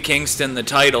Kofi Kingston the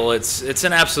title, it's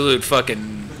an absolute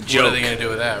fucking joke. what are they gonna do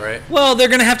with that, right? Well, they're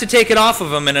gonna have to take it off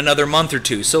of him in another month or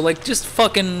two. So like, just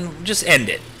end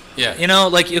it. Yeah.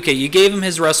 Okay, you gave him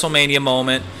his WrestleMania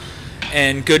moment,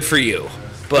 and good for you.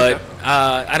 But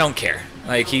I don't care.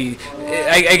 Like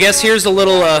I guess here's a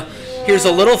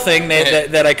little thing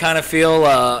that I kind of feel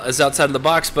is outside of the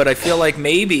box. But I feel like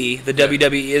maybe the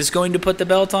WWE is going to put the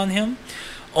belt on him,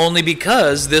 only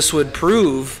because this would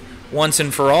prove once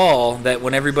and for all that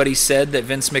when everybody said that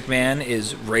Vince McMahon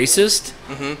is racist,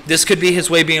 this could be his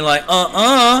way of being like,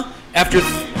 after.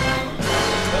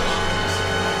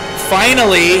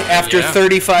 Finally, after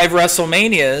 35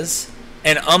 WrestleManias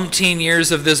and umpteen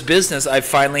years of this business, I've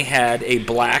finally had a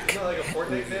black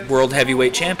world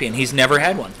heavyweight champion. He's never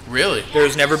had one. Really?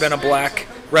 There's never been a black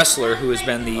wrestler who has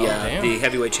been the damn. the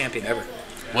heavyweight champion ever.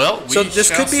 Well, So this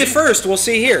could be a first. We'll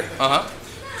see here.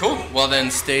 Cool. Well,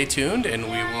 then stay tuned, and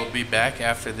we will be back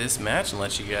after this match and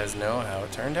let you guys know how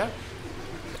it turned out.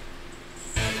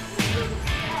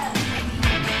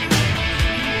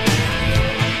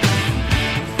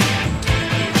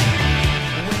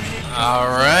 All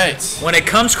right. When it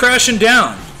comes crashing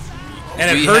down, and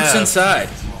it We hurts have- inside.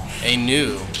 A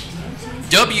new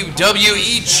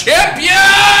WWE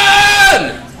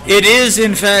Champion! It is,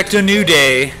 in fact, a new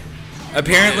day.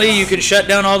 Apparently, you can shut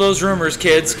down all those rumors,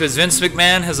 kids, because Vince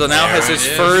McMahon has his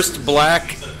it is. first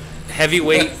black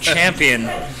heavyweight champion,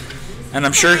 and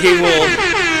I'm sure he will.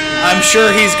 I'm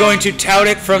sure he's going to tout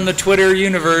it from the Twitter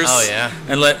universe. Oh, yeah.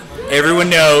 And let everyone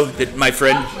know that my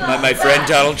friend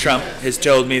Donald Trump has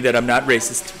told me that I'm not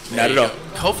racist. Not at all.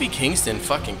 Kofi Kingston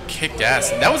fucking kicked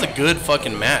ass. That was a good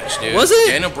fucking match, dude. Was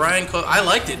it? Daniel Bryan, I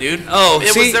liked it, dude. Oh,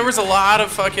 there was a lot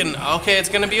of fucking, okay, it's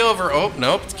going to be over. Oh,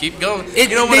 nope, keep going.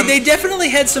 They definitely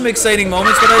had some exciting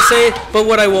moments, what I say. But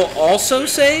what I will also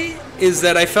say is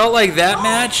that I felt like that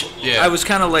match, Yeah. I was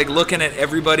kind of like looking at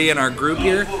everybody in our group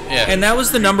here, Yeah. and that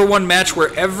was the number one match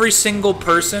where every single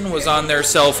person was on their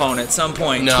cell phone at some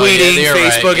point, No, tweeting, yeah, you're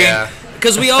right, Facebooking, yeah.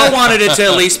 because we all wanted it to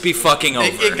at least be fucking over.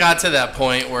 It got to that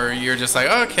point where you're just like,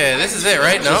 okay, this is it,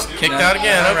 right? Nope, kicked out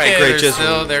again. all right, Okay,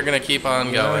 great, they're going to keep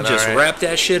on going. Just all right. wrap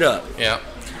that shit up. Yeah.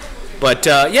 But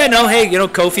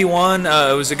Kofi won.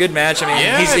 It was a good match. I mean,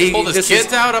 Yeah, he pulled his this kids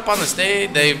is, out up on the stage.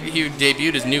 He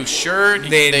debuted his new shirt.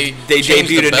 They changed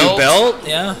debuted the a new belt.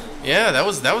 Yeah. Yeah, that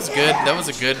was good. That was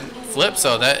a good flip.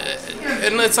 So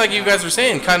and it's like you guys were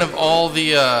saying, kind of all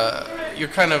the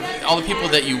all the people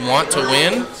that you want to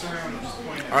win.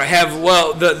 Or have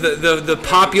the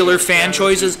popular fan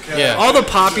choices. Yeah. All the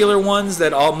popular ones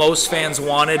that most fans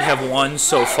wanted have won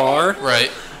so far. Right.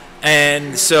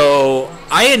 And so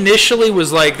I initially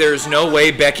was like, there's no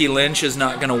way Becky Lynch is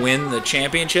not going to win the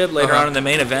championship later on in the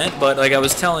main event. But like I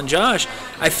was telling Josh,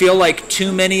 I feel like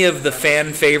too many of the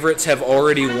fan favorites have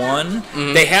already won.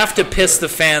 Mm-hmm. They have to piss the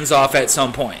fans off at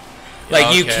some point.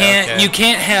 Like you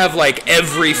can't have like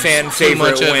every fan Too favorite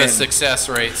much of win. a success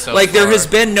rate so Like there far. has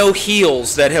been no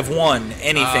heels that have won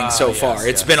anything so far.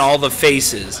 It's been all the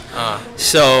faces.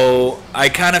 So I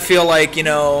kind of feel like,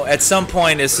 at some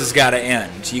point this has got to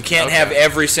end. You can't have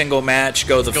every single match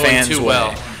go the Going fans' too way.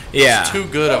 well. Yeah. It's too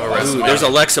good of a wrestler. Ooh, there's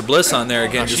Alexa Bliss on there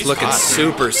again, Oh, just she's looking hot,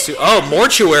 dude. super. Oh,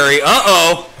 mortuary.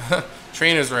 Uh-oh.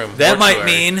 Trainer's room. That might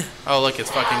mortuary. mean Oh, look, it's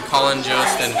fucking Colin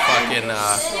Jost and fucking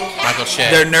Michael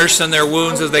Shea. they're nursing their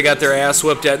wounds as they got their ass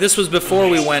whipped at. This was before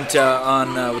we went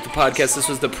on with the podcast. This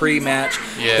was the pre-match.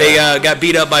 Yeah. They got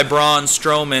beat up by Braun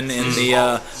Strowman in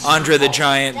the Andre the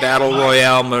Giant Battle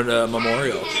Royale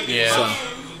Memorial. Yeah.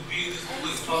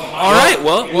 So. All right.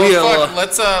 Well, Well,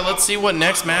 fuck, let's see what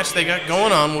next match they got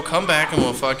going on. We'll come back and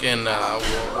we'll fucking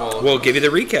we'll give you the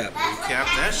recap. recap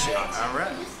that shit. All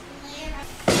right.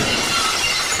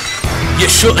 You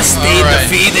should have stayed All right.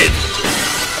 defeated.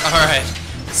 All right.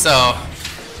 So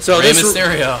Rey this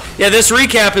Mysterio. this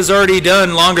recap is already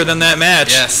done longer than that match.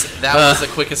 Yes, that was the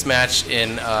quickest match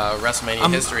in WrestleMania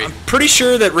history. I'm pretty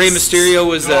sure that Rey Mysterio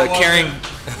was carrying.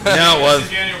 No, it was.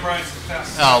 Daniel Bryan's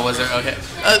contestant. Oh, was it? Okay.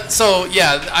 So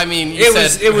yeah, I mean, you It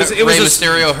said was Rey a-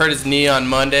 Mysterio hurt his knee on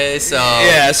Monday, so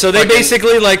Yeah, so they fucking-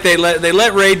 basically they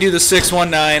let Ray do the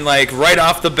 619 like right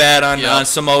off the bat on Yep.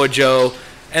 Samoa Joe,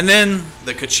 and then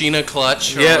the Kachina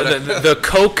clutch. Or the whatever.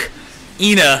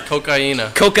 cocaina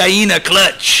Cocaina.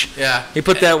 clutch. Yeah. He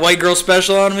put that white girl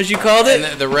special on him, as you called it.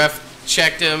 And the ref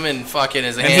checked him and fucking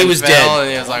his hand he was fell, dead.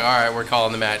 and he was like, "All right, we're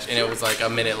calling the match," and it was like a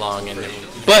minute long, and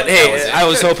But that hey, was it. I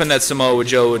was hoping that Samoa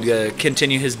Joe would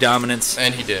continue his dominance.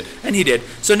 and he did. And he did.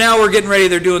 So now we're getting ready.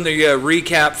 They're doing the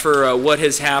recap for what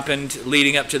has happened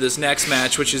leading up to this next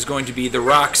match, which is going to be The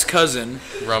Rock's cousin,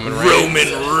 Roman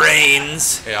Reigns.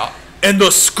 Reigns, Yeah. and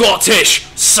the Scottish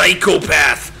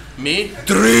psychopath, Me?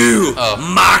 Drew Oh.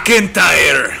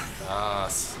 McIntyre.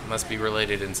 Must be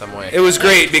related in some way. It was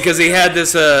great because he had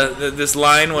this this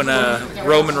line when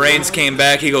Roman Reigns came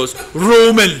back. He goes,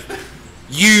 "Roman,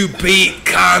 you beat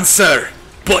cancer,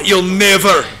 but you'll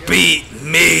never beat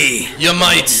me." You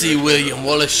might see William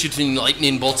Wallace shooting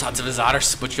lightning bolts out of his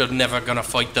arse, but you're never gonna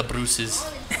fight the Bruces.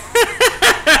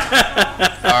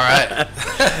 All right.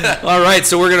 All right,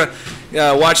 so we're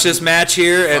gonna watch this match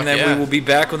here, and Fuck then yeah. we will be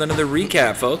back with another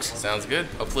recap, folks. Sounds good.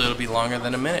 Hopefully it'll be longer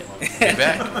than a minute. Be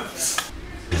back.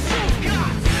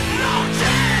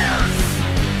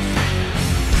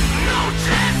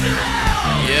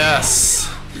 Yes.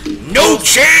 No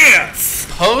chance.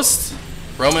 Post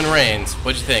Roman Reigns.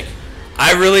 What'd you think?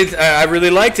 I really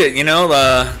liked it. You know,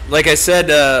 like I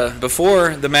said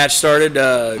before the match started,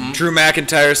 Drew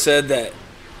McIntyre said that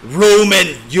Roman,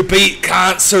 you beat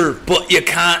cancer, but you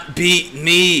can't beat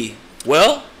me.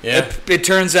 Well, Yeah. It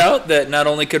turns out that not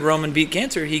only could Roman beat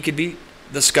cancer, he could beat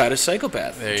the Scottish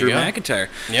psychopath, There you Drew go. McIntyre.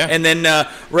 Yeah. And then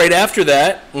right after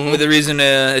that, with the reason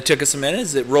it took us a minute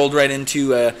is it rolled right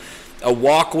into a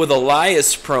Walk with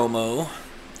Elias promo.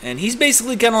 And he's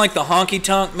basically kind of like the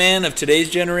honky-tonk man of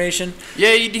today's generation.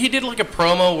 Yeah, he did like a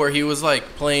promo where he was like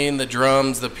playing the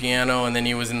drums, the piano, and then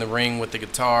he was in the ring with the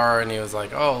guitar, and he was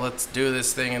like, "Oh, let's do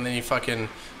this thing," and then he fucking,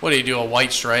 what did he do? A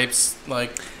White Stripes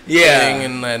like thing,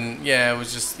 and then he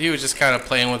was just kind of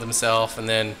playing with himself, and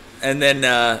then all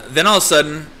of a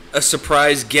sudden, a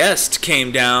surprise guest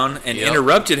came down and Yep.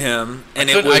 interrupted him, and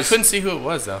I couldn't see who it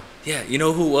was though. Yeah, you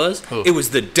know who it was? Who? It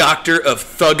was the Doctor of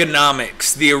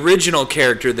Thugonomics, the original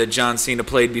character that John Cena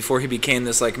played before he became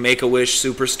this like Make-A-Wish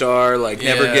superstar, like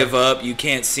never Yeah. give up, you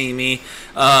can't see me.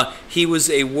 He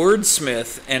was a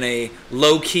wordsmith and a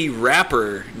low-key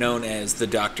rapper known as the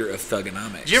Doctor of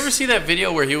Thugonomics. Did you ever see that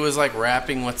video where he was like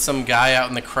rapping with some guy out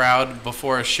in the crowd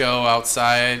before a show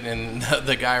outside, and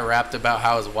the guy rapped about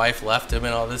how his wife left him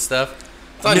and all this stuff?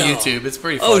 It's on No. YouTube. It's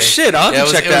pretty funny. Oh, shit, I'll have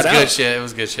to check that It was good out. shit. It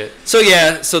was good shit.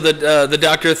 So the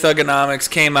Doctor of Thugonomics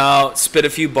came out, spit a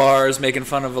few bars, making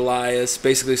fun of Elias.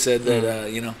 Basically said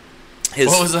that his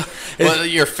What was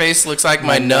your face looks like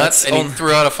my My nuts, nuts. and he Oh.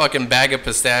 threw out a fucking bag of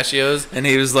pistachios. and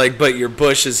he was like, "But your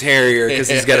bush is hairier because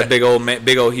he's got a big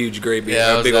old huge gray beard,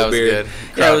 Yeah, a big that old was beard." good.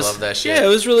 Yeah, Crowd it was, loved that shit. Yeah, it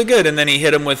was really good. And then he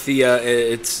hit him with the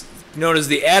it's known as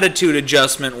the attitude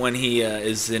adjustment when he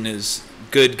is in his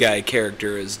good guy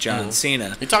character as John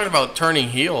Cena. You're talking about turning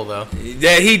heel, though.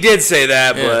 Yeah, he did say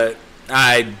that, Yeah. but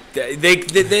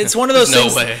it's one of those No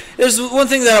things. way. There's one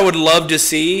thing that I would love to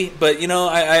see, but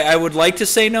I would like to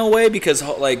say no way because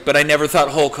but I never thought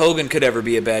Hulk Hogan could ever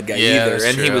be a bad guy Yeah, either, that's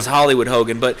and he true. was Hollywood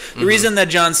Hogan. But the reason that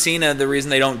John Cena, the reason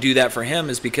they don't do that for him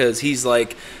is because he's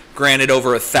like granted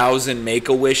over 1,000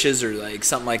 Make-A-Wishes or like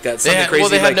something like that. Something crazy.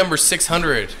 They had like, number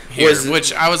 600 here, Was-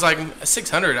 which I was like,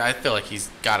 600. I feel like he's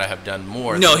got to have done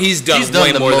more. no, he's done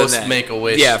way the more most than that.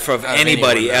 Make-A-Wish. Yeah, from out of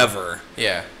anybody anyone, ever.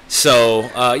 Yeah. So,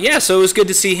 so it was good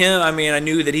to see him. I mean, I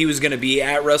knew that he was going to be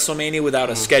at WrestleMania without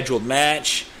a scheduled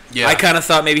match. Yeah. I kind of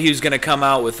thought maybe he was going to come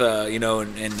out with, in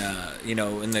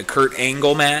the Kurt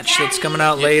Angle match that's coming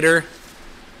out later.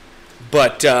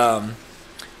 But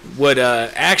what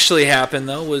actually happened,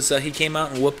 though, was he came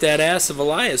out and whooped that ass of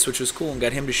Elias, which was cool, and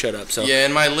got him to shut up. So Yeah,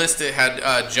 in my list it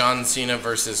had John Cena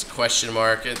versus ?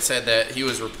 It said that he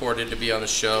was reported to be on the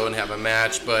show and have a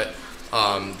match, but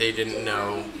they didn't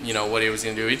know, what he was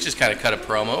going to do. He just kind of cut a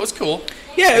promo. It was cool.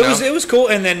 Yeah, You it was cool.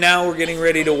 And then now we're getting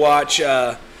ready to watch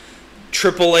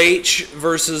Triple H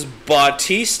versus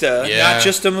Batista. Yeah. Not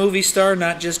just a movie star,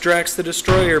 not just Drax the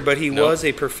Destroyer, but he Nope. was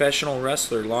a professional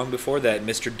wrestler long before that,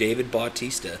 Mr. David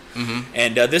Bautista. Mm-hmm.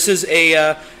 And this is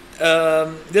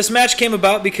this match came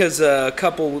about because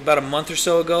about a month or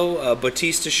so ago,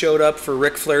 Batista showed up for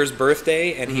Ric Flair's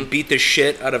birthday, and he beat the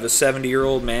shit out of a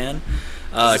 70-year-old man.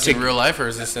 Is this in real life or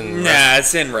is this in Nah,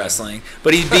 it's in wrestling.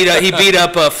 But he beat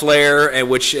up Flair, and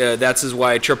which that's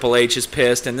why Triple H is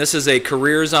pissed. And this is a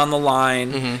career's on the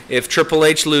line. If Triple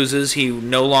H loses, he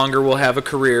no longer will have a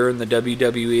career in the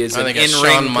WWE as I an think it's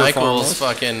in-ring Shawn Michaels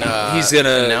performer. fucking He's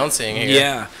gonna announcing here.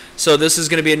 Yeah. So this is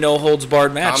going to be a no holds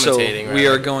barred match. So Commentating, we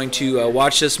right. are going to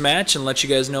watch this match and let you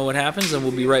guys know what happens, and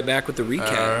we'll be right back with the recap.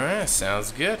 All right,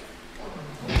 sounds good.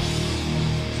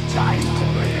 Time to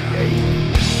play the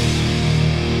game.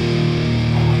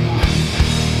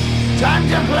 Time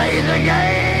to play the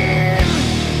game.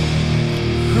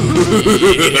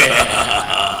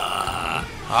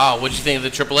 What'd you think of the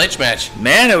Triple H match?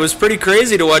 Man, it was pretty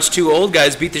crazy to watch two old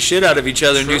guys beat the shit out of each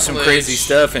other and do some Triple crazy H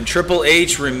stuff. And Triple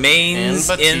H remains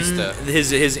And in Batista.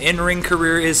 his in-ring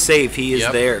career is safe. He is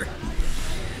Yep. there.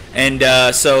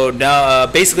 And so now,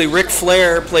 basically, Ric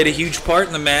Flair played a huge part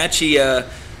in the match. He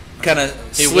kind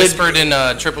of He whispered in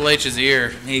Triple H's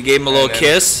ear. He gave him a little And then-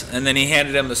 kiss, and then he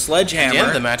handed him the At sledgehammer. the end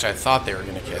of the match, I thought they were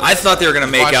going to kiss. I thought they were going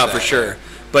to make Watch out for that. sure.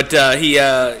 But he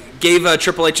gave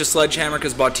Triple H a sledgehammer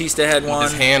because Bautista had With one.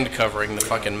 his hand covering the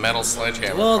fucking metal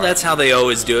sledgehammer. Well, part. that's how they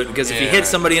always do it, because if you Yeah. hit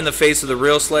somebody in the face with a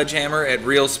real sledgehammer at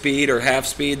real speed or half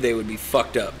speed, they would be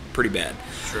fucked up pretty bad.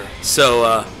 true.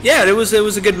 So, it was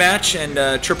a good match,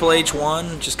 and Triple H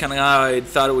won, just kind of how I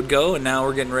thought it would go, and now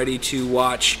we're getting ready to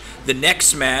watch the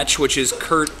next match, which is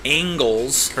Kurt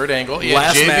Angle's. Kurt Angle. Yeah,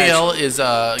 Last JBL is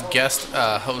guest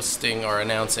hosting or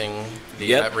announcing the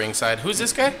Yep. at ringside. Who's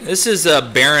this guy? This is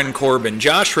Baron Corbin.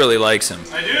 Josh really likes him.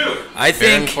 I do. I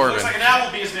Baron think Corbin. Looks like an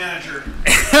Applebee's manager.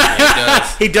 Yeah, he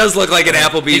does. he does look like an He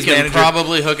Applebee's can manager.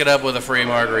 probably hook it up with a free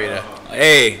margarita.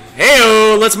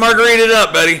 Hey-oh, let's margarita it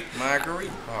up, buddy.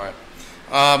 Margarita. All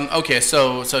right. Okay,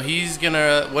 so he's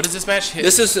gonna. What is this match?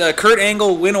 This is Kurt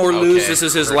Angle, win or lose. Okay, This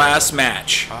is his Kurt last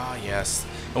match. Ah, yes.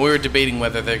 and we were debating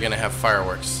whether they're gonna have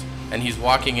fireworks. And he's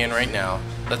walking in right now.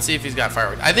 Let's see if he's got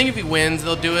fireworks. I think if he wins,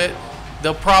 they'll do it.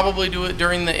 They'll probably do it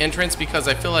during the entrance because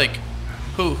I feel like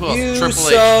who else? You Triple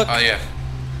suck. H. Oh yeah.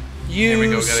 You we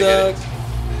go, gotta suck.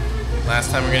 get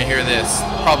Last time we're gonna hear this,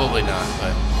 probably not.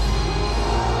 But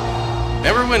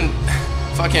remember when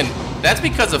fucking? That's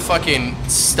because of fucking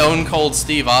Stone Cold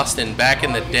Steve Austin back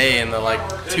in the day in the like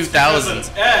It's 2000s. because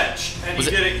of Edge, and Was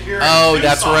he it- did it here. Oh, in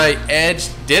that's Tucson. right. Edge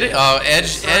did it. Oh, Edge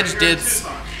Started here in did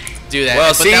Tucson. do that. Well,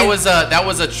 but see- that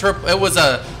was a trip. It was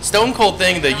a Stone Cold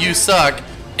thing. The "You Suck."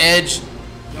 Edge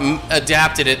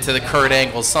adapted it to the Kurt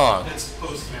Angle song, It's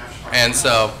post-match. and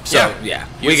so yeah,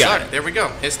 You we got Suck. it. There we go.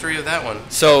 History of that one.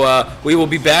 So we will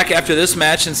be back after this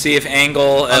match and see if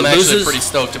Angle I'm actually loses. pretty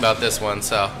stoked about this one.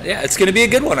 So Yeah, it's going to be a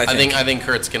good one, I think. I think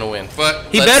Kurt's gonna win. But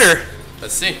He let's- better.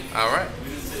 Let's see. All right.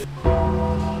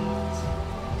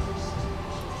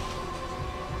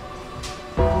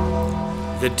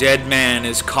 The dead man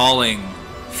is calling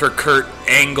for Kurt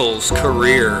Angle's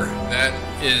career. That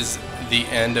is the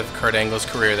end of Kurt Angle's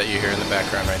career that you hear in the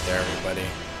background right there, everybody.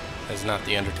 That's not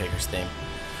the Undertaker's theme.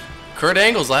 Kurt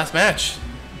Angle's last match.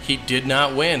 He did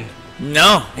not win.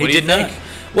 No, he What do you did not. think?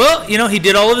 Well, he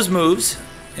did all of his moves,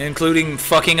 including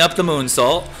fucking up the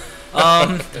moonsault.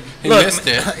 He missed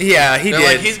it. Yeah, he They're did.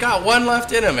 like, he's got one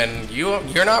left in him, and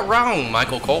you're not wrong,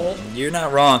 Michael Cole. You're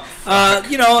not wrong.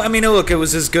 Look, it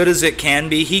was as good as it can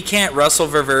be. He can't wrestle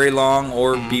for very long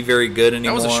or be very good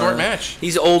anymore. was a short match.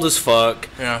 He's old as fuck.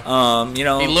 Yeah. He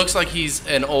He looks like he's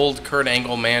an old Kurt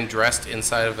Angle man dressed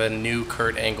inside of a new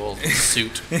Kurt Angle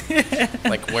suit,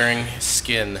 like wearing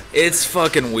skin. It's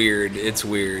fucking weird. It's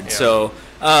weird. Yeah. So,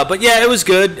 but yeah, it was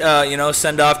good.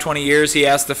 Send off 20 years. He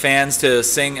asked the fans to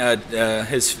sing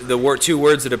two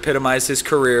words that epitomize his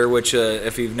career. Which,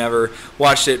 if you've never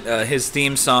watched it, his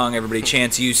theme song, everybody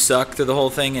chants "You suck" through the whole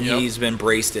thing, and Yep. he's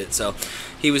embraced it. So,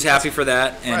 he was happy for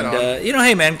that. And Right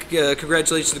hey man,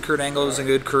 congratulations to Kurt Angle. It was a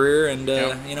good career. And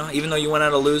Yep. even though you went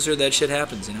out a loser, that shit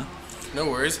happens. No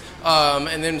worries.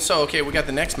 And then, we got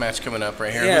the next match coming up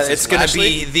right here. Yeah, Who's this, it's going to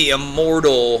Lashley? be the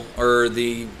immortal, or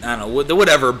the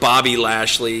whatever, Bobby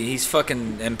Lashley. He's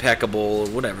fucking impeccable, or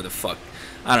whatever the fuck.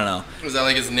 I don't know. Is that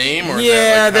like his name? Or Yeah, is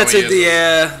that like that's how it. he is?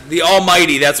 Yeah, the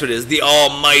Almighty. That's what it is. The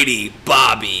Almighty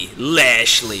Bobby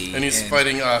Lashley. And he's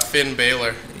fighting Finn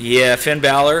Balor. Yeah, Finn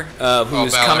Balor,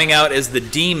 who's Balor. coming out as the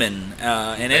Demon.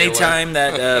 And any time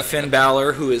that Finn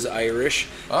Balor, who is Irish,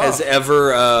 has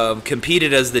ever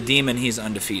competed as the Demon, he's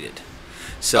undefeated.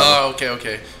 So. Oh,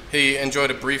 okay. He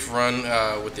enjoyed a brief run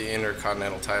with the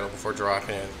Intercontinental title before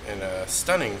dropping it in a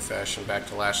stunning fashion back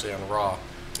to Lashley on Raw.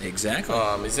 Exactly.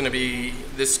 He's going to be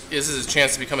this is his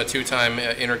chance to become a two-time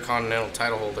Intercontinental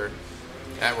title holder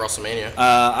at WrestleMania.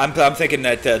 I'm thinking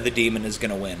that the Demon is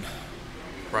going to win.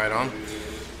 Right on.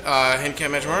 Handicap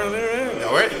match.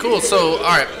 All right, cool. So,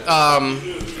 all right,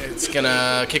 it's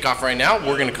gonna kick off right now.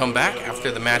 We're gonna come back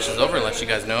after the match is over and let you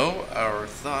guys know our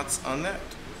thoughts on that.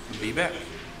 Be back.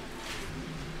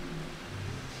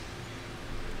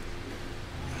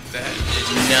 That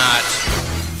did not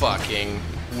fucking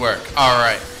work. All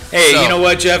right. Hey, So- you know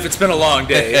what, Jeff? It's been a long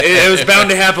day. It was bound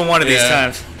to happen one of these Yeah.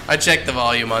 times. I checked the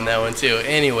volume on that one too.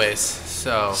 Anyways,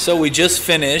 so So we just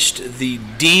finished the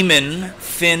Demon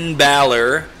Finn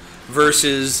Balor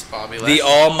versus Bobby Lashley. the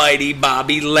Almighty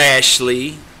Bobby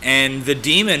Lashley, and the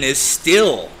Demon is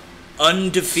still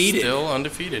undefeated. still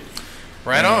undefeated.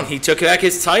 Right on. He took back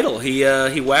his title. He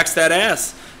waxed that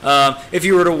ass. If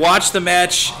you were to watch the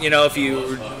match, if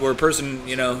you were a person,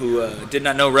 who did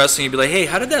not know wrestling, you'd be like, hey,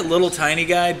 how did that little tiny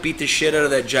guy beat the shit out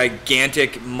of that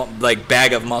gigantic,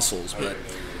 bag of muscles? But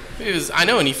I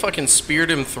know, and he fucking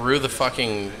speared him through the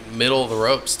fucking middle of the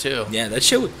ropes too. yeah, that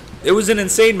shit. It was an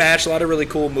insane match. A lot of really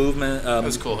cool movement.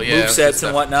 was cool, yeah, Move good sets stuff.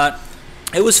 and whatnot.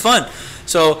 It was fun.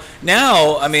 So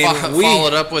now, I mean,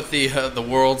 Followed up with the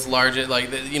world's largest,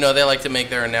 they like to make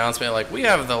their announcement like we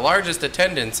have the largest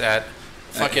attendance at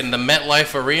fucking the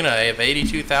MetLife Arena of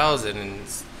 82,000, and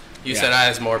you said I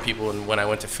had more people than when I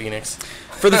went to Phoenix.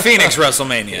 for the Phoenix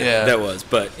WrestleMania, Yeah. that was.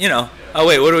 But oh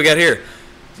wait, what do we got here?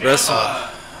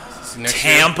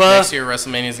 Tampa? Next year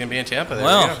WrestleMania is gonna be in Tampa. There we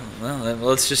go. Well, then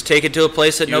let's just take it to a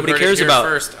place that You nobody heard it cares here about.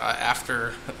 first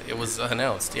after it was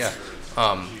announced. Yeah,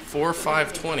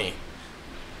 4/5/20.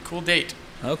 Cool date.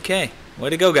 Okay, way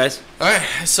to go, guys. All right,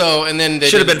 so and then they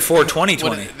Should have did- been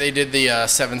 4/20/20. They did the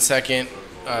 7-second.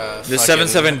 The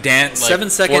 7-7 dance, like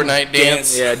 7-second Fortnite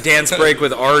dance. dance break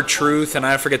with R-Truth, and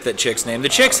I forget that chick's name. The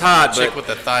chick's hot, Chick but with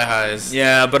the thigh highs.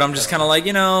 yeah, but I'm just kind of like,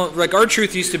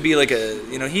 R-Truth used to be like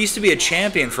he used to be a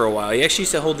champion for a while. He actually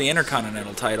used to hold the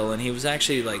Intercontinental title, and he was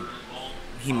actually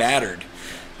he mattered.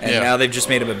 and Yeah. now they've just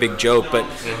made him a big joke. But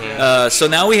so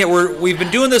now we've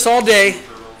been doing this all day,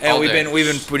 and All we're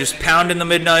day. just pounding the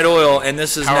midnight oil, and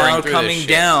this is Powering now through coming this shit.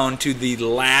 down to the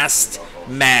last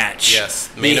match. Yes,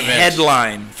 main the event.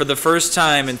 headline for the first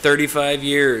time in 35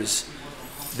 years.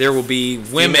 There will be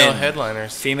women, Female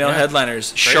headliners. female Yeah.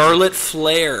 headliners. Charlotte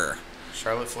Flair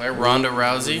Charlotte Flair, Ronda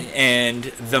Rousey, and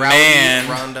the man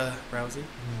Ronda Rousey.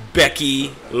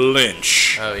 Becky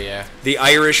Lynch, Oh yeah, the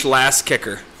Irish lass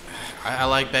kicker. I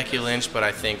like Becky Lynch, but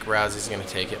I think Rousey's gonna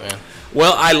take it, man.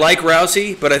 Well, I like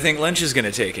Rousey, but I think Lynch is going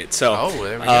to take it. So Oh,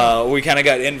 there we go. we kind of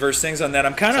got inverse things on that.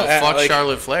 I'm kind So of fuck like,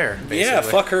 Charlotte Flair. Basically. yeah,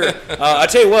 fuck her. I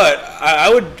tell you what, I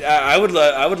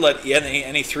would let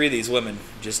any three of these women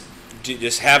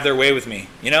just have their way with me.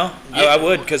 You know, I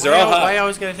would, because they're all hot. Why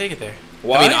always gotta take it there?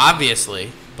 Why? I mean,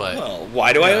 obviously, but Well,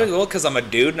 why do I? Yeah. Well, because I'm a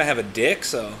dude and I have a dick.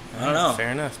 So I don't know.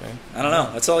 Fair enough, man. I don't know.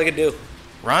 That's all I could do.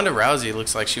 Ronda Rousey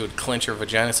looks like she would clench her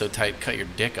vagina so tight, cut your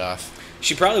dick off.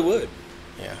 She probably would.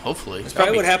 Yeah, hopefully. That's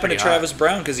probably what happened to Travis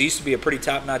Brown, because he used to be a pretty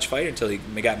top-notch fighter until he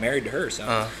got married to her.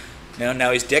 So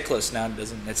now he's dickless. Now it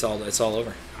doesn't. It's all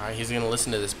over. All right, he's gonna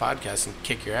listen to this podcast and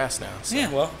kick your ass now. So. Yeah.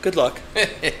 Well, good luck.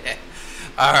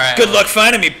 All right. Good luck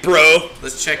finding me, bro.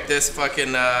 Let's check this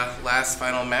fucking last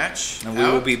final match. And we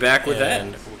will out, be back with that.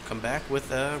 and we'll come back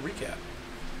with a recap.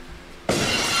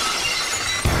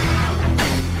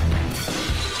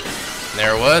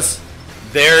 There it was.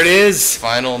 There it is.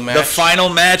 Final match. The final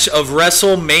match of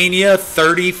WrestleMania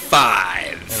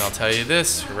 35. And I'll tell you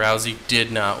this: Rousey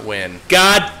did not win.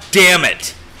 God damn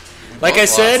it! Like I both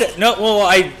said, lost. no. Well,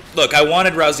 I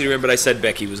wanted Rousey to win, but I said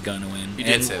Becky was going to win. You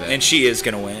did and, say that. and she is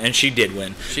going to win, and she did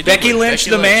win. She did Becky win. Lynch, Becky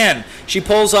the Lynch. man. She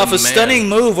pulls off The a stunning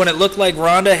man. move when it looked like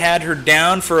Ronda had her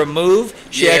down for a move.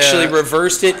 She Yeah. actually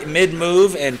reversed it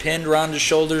mid-move and pinned Ronda's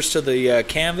shoulders to the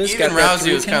canvas. Even Got that Rousey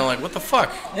 3 was kind of like, "What the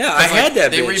fuck?" Yeah, 'Cause, I had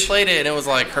that They bitch. replayed it, and it was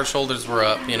like her shoulders were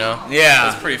up. You know. Yeah.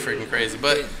 It was pretty freaking crazy,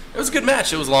 but it was a good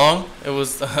match. It was long. It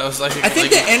was. I was like. I think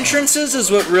the entrances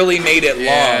is what really made it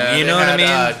Yeah, long. You they know what I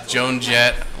had, mean? Joan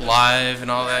Jett live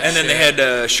and all that. And then they shit.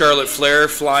 had Charlotte Flair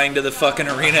flying to the fucking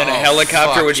arena in a Oh,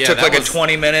 helicopter, fuck. which Yeah, took that like was- a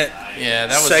 20-minute yeah,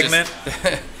 that was segment. Just,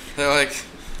 they're like,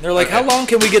 They're like, Okay. how long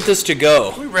can we get this to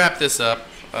go? we wrap this up.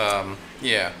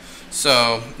 Yeah.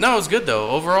 So no, it was good though.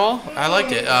 Overall, I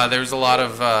liked it. There's a lot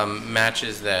of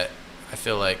matches that I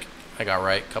feel like I got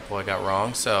right, a couple I got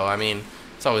wrong. So I mean,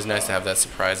 it's always nice to have that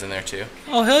surprise in there too.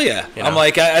 Oh, hell yeah. You I'm know?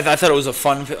 like, I thought it was a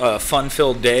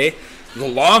fun-filled day. It was a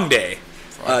long day.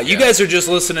 You yeah. guys are just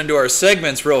listening to our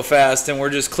segments real fast, and we're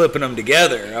just clipping them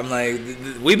together. I'm like,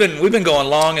 we've been going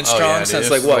long and strong dude, since this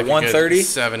like is what, a good 1:30?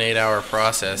 7-8 hour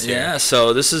process. Here. Yeah.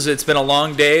 So it's been a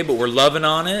long day, but we're loving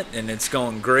on it, and it's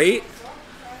going great.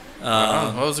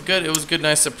 Well, it was a good,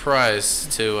 nice surprise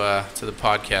to the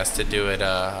podcast to do it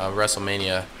a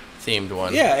WrestleMania themed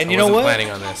one. Yeah, and I you know wasn't what?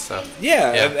 planning on this, so.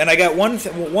 Yeah, Yeah. and I got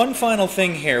one final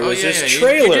thing here. Was this You-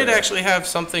 trailer? You did actually have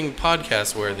something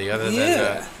podcast worthy other than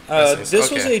Yeah. wrestling.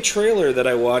 This was Okay. a trailer that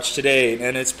I watched today,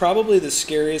 and it's probably the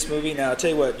scariest movie. Now, I'll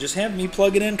tell you what, just have me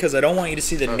plug it in because I don't want you to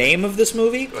see the name of this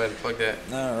movie. Go ahead and plug that.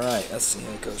 All right, let's see.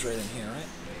 It goes right in here, right?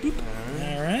 Boop.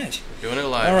 All right. Doing it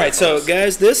live. All right, so folks.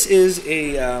 guys, this is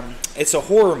it's a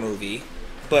horror movie,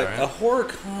 but All right. a horror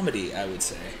comedy, I would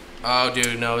say. Oh,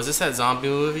 dude, no. Is this that zombie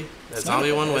movie? That It's zombie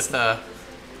not. one It's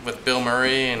with Bill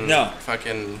Murray and No.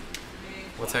 fucking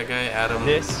what's that guy? Adam.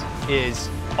 This is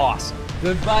awesome.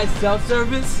 Goodbye,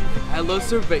 self-service. Hello,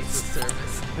 surveillance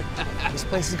service. This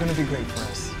place is gonna be great for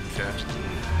us. Okay.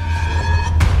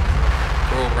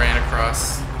 Girl ran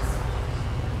across.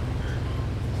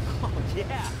 Oh yeah,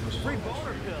 free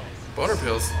boner pills. Boner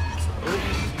pills.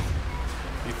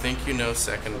 You think you know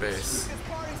second base.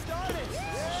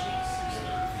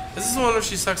 This is the one where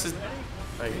she sucks his.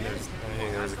 I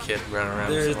think there was a kid running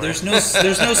around. There's somewhere.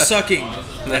 there's no sucking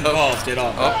involved at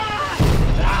all. Oh.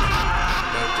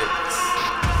 No dicks.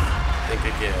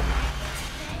 Think again.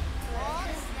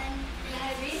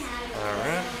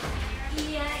 Alright.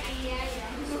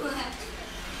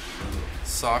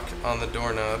 Sock on the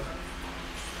doorknob.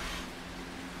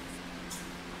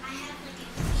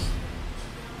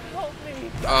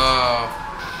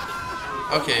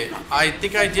 Okay. I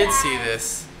think I did see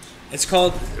this. It's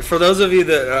called, for those of you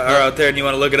that are out there and you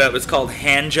want to look it up, it's called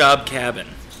Handjob Cabin.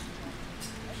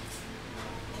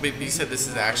 Wait, you said this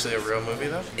is actually a real movie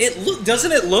though?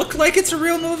 Doesn't it look like it's a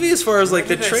real movie as far as like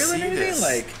the Where did I trailer and see everything? this?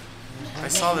 Like I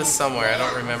saw this somewhere. I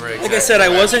don't remember exactly. I said, I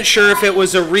wasn't sure if it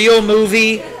was a real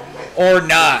movie or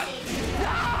not.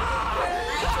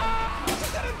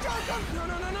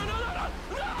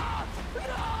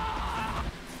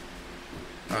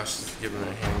 Oh, she's giving her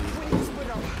a handy.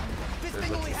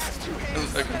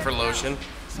 Looking for lotion.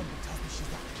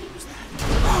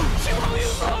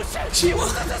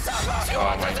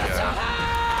 Oh my god.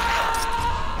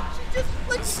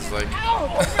 This is like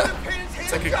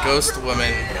it's like a ghost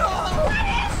woman.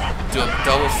 Do a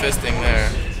double fisting there.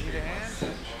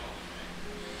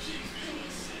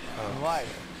 In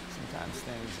life, sometimes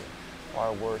things are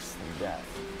far worse than death.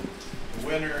 The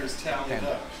winner is tallied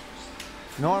up.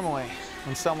 Normally,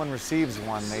 when someone receives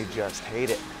one, they just hate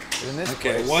it. But in this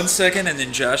Okay, case, 1 second, and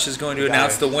then Josh is going to Got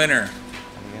announce it. the winner.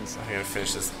 on the inside, I gotta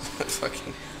finish this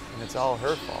fucking. and it's all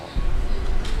her fault.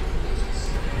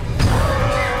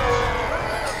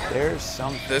 There's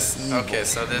something. This okay,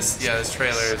 so this this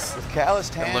trailer is With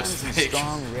calloused It looks hands and fake.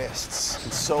 strong wrists,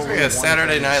 and solely like a one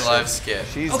Saturday thing Night to Live say. skit.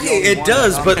 She's the Okay, only it one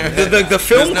does, out but there. the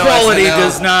film no quality SNL.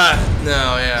 does not.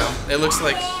 No, yeah, it looks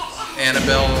like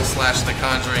Annabelle / The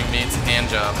Conjuring meets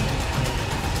Handjob.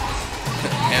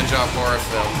 Handjob horror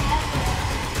film.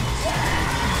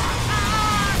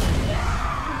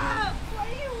 What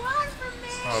do you want from me?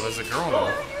 Oh, there's a girl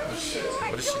now.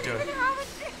 What is she doing? Oh,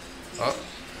 what?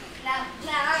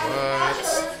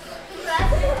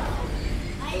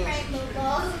 My rainbow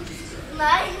ball.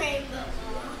 My rainbow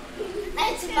ball.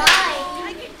 That's mine.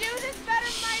 I can do this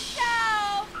better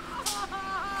myself.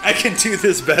 I can do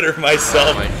this better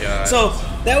myself. Oh my god. So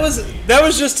that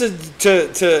was just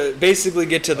to basically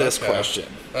get to this Okay. question.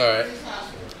 All right.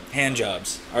 Hand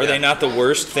jobs, are they not the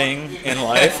worst thing in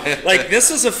life? Like,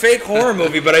 this is a fake horror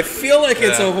movie, but I feel like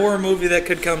it's a Yeah. horror movie that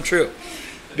could come true.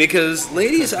 Because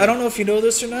ladies, I don't know if you know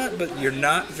this or not, but you're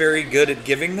not very good at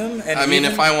giving them. And I mean,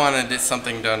 even- if I wanted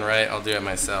something done right, I'll do it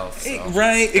myself. So.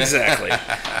 Right, exactly.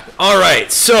 All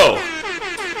right, so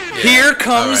here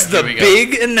comes All right, here the we go.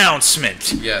 big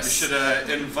announcement. Yes. We should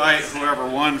invite whoever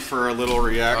won for a little Oh,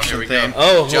 reaction here we thing. go.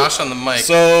 Oh, Josh on the mic.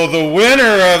 So the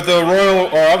winner of the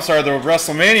the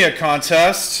WrestleMania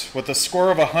contest with a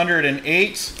score of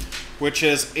 108, which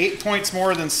is 8 points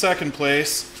more than second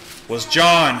place, was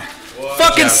John.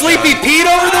 fucking Job, Sleepy John. Pete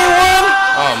over there won.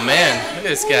 Oh man, look at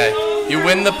this guy. You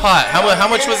win the pot. How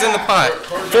much was in the pot?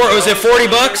 Was it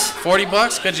 $40? 40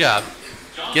 bucks? Good job.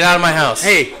 Get out of my house.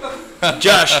 Hey,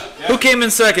 Josh, who came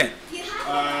in second?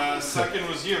 Second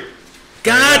was you.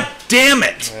 God damn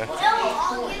it!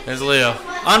 There's Leo.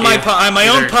 On my on my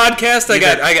own Either- podcast,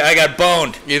 I got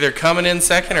boned. Either coming in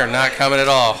second or not coming at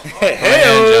all.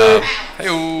 Hey-o.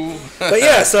 Hey-o. But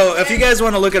yeah, so if you guys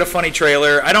want to look at a funny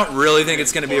trailer, I don't really think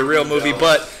it's going to be a real movie,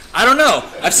 but I don't know.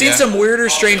 I've seen Yeah. some weirder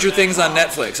Stranger Things on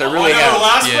Netflix. I really You know who have.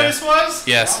 last Yeah. place was?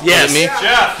 Yes. Yes. Was it me?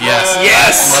 Jeff. Yes.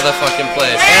 Yes. Motherfucking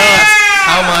place. That's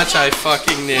how much I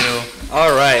fucking knew.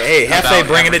 All right, hey, Hefe About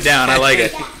bringing how it down. I like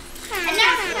it.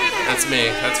 That's me.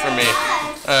 That's for me.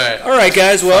 All right. All right,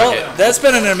 guys. Well, Fuck it. that's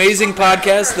been an amazing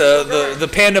podcast. The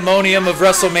pandemonium of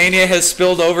WrestleMania has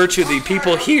spilled over to the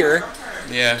people here.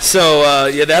 Yeah. So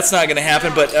yeah, that's not going to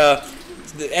happen. But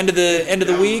the end of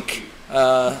the week,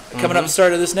 coming up,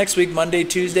 start of this next week, Monday,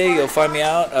 Tuesday, you'll find me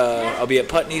out. I'll be at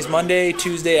Putney's Monday.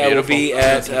 Tuesday, I will Beautiful. be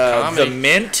at Some the comedy.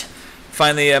 Mint.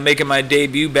 Finally making my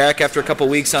debut back after a couple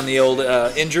weeks on the old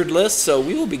injured list. So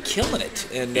we will be killing it,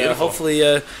 and Beautiful. hopefully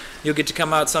you'll get to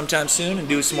come out sometime soon and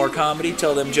do some more comedy,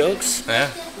 tell them jokes. Yeah,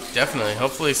 definitely.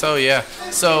 Hopefully so, yeah.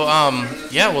 So,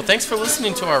 yeah, well, thanks for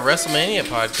listening to our WrestleMania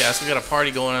podcast. We got a party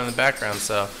going on in the background,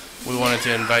 so we wanted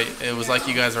to invite, it was like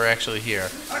you guys are actually here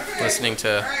listening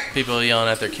to people yelling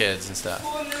at their kids and stuff.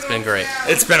 It's been great.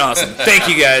 It's been awesome. Thank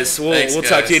you guys. Thanks, We'll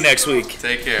talk to you guys. next week.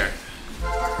 Take care.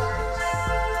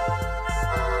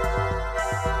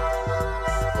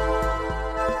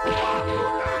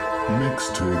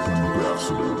 Mixtape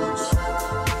Ambassadors.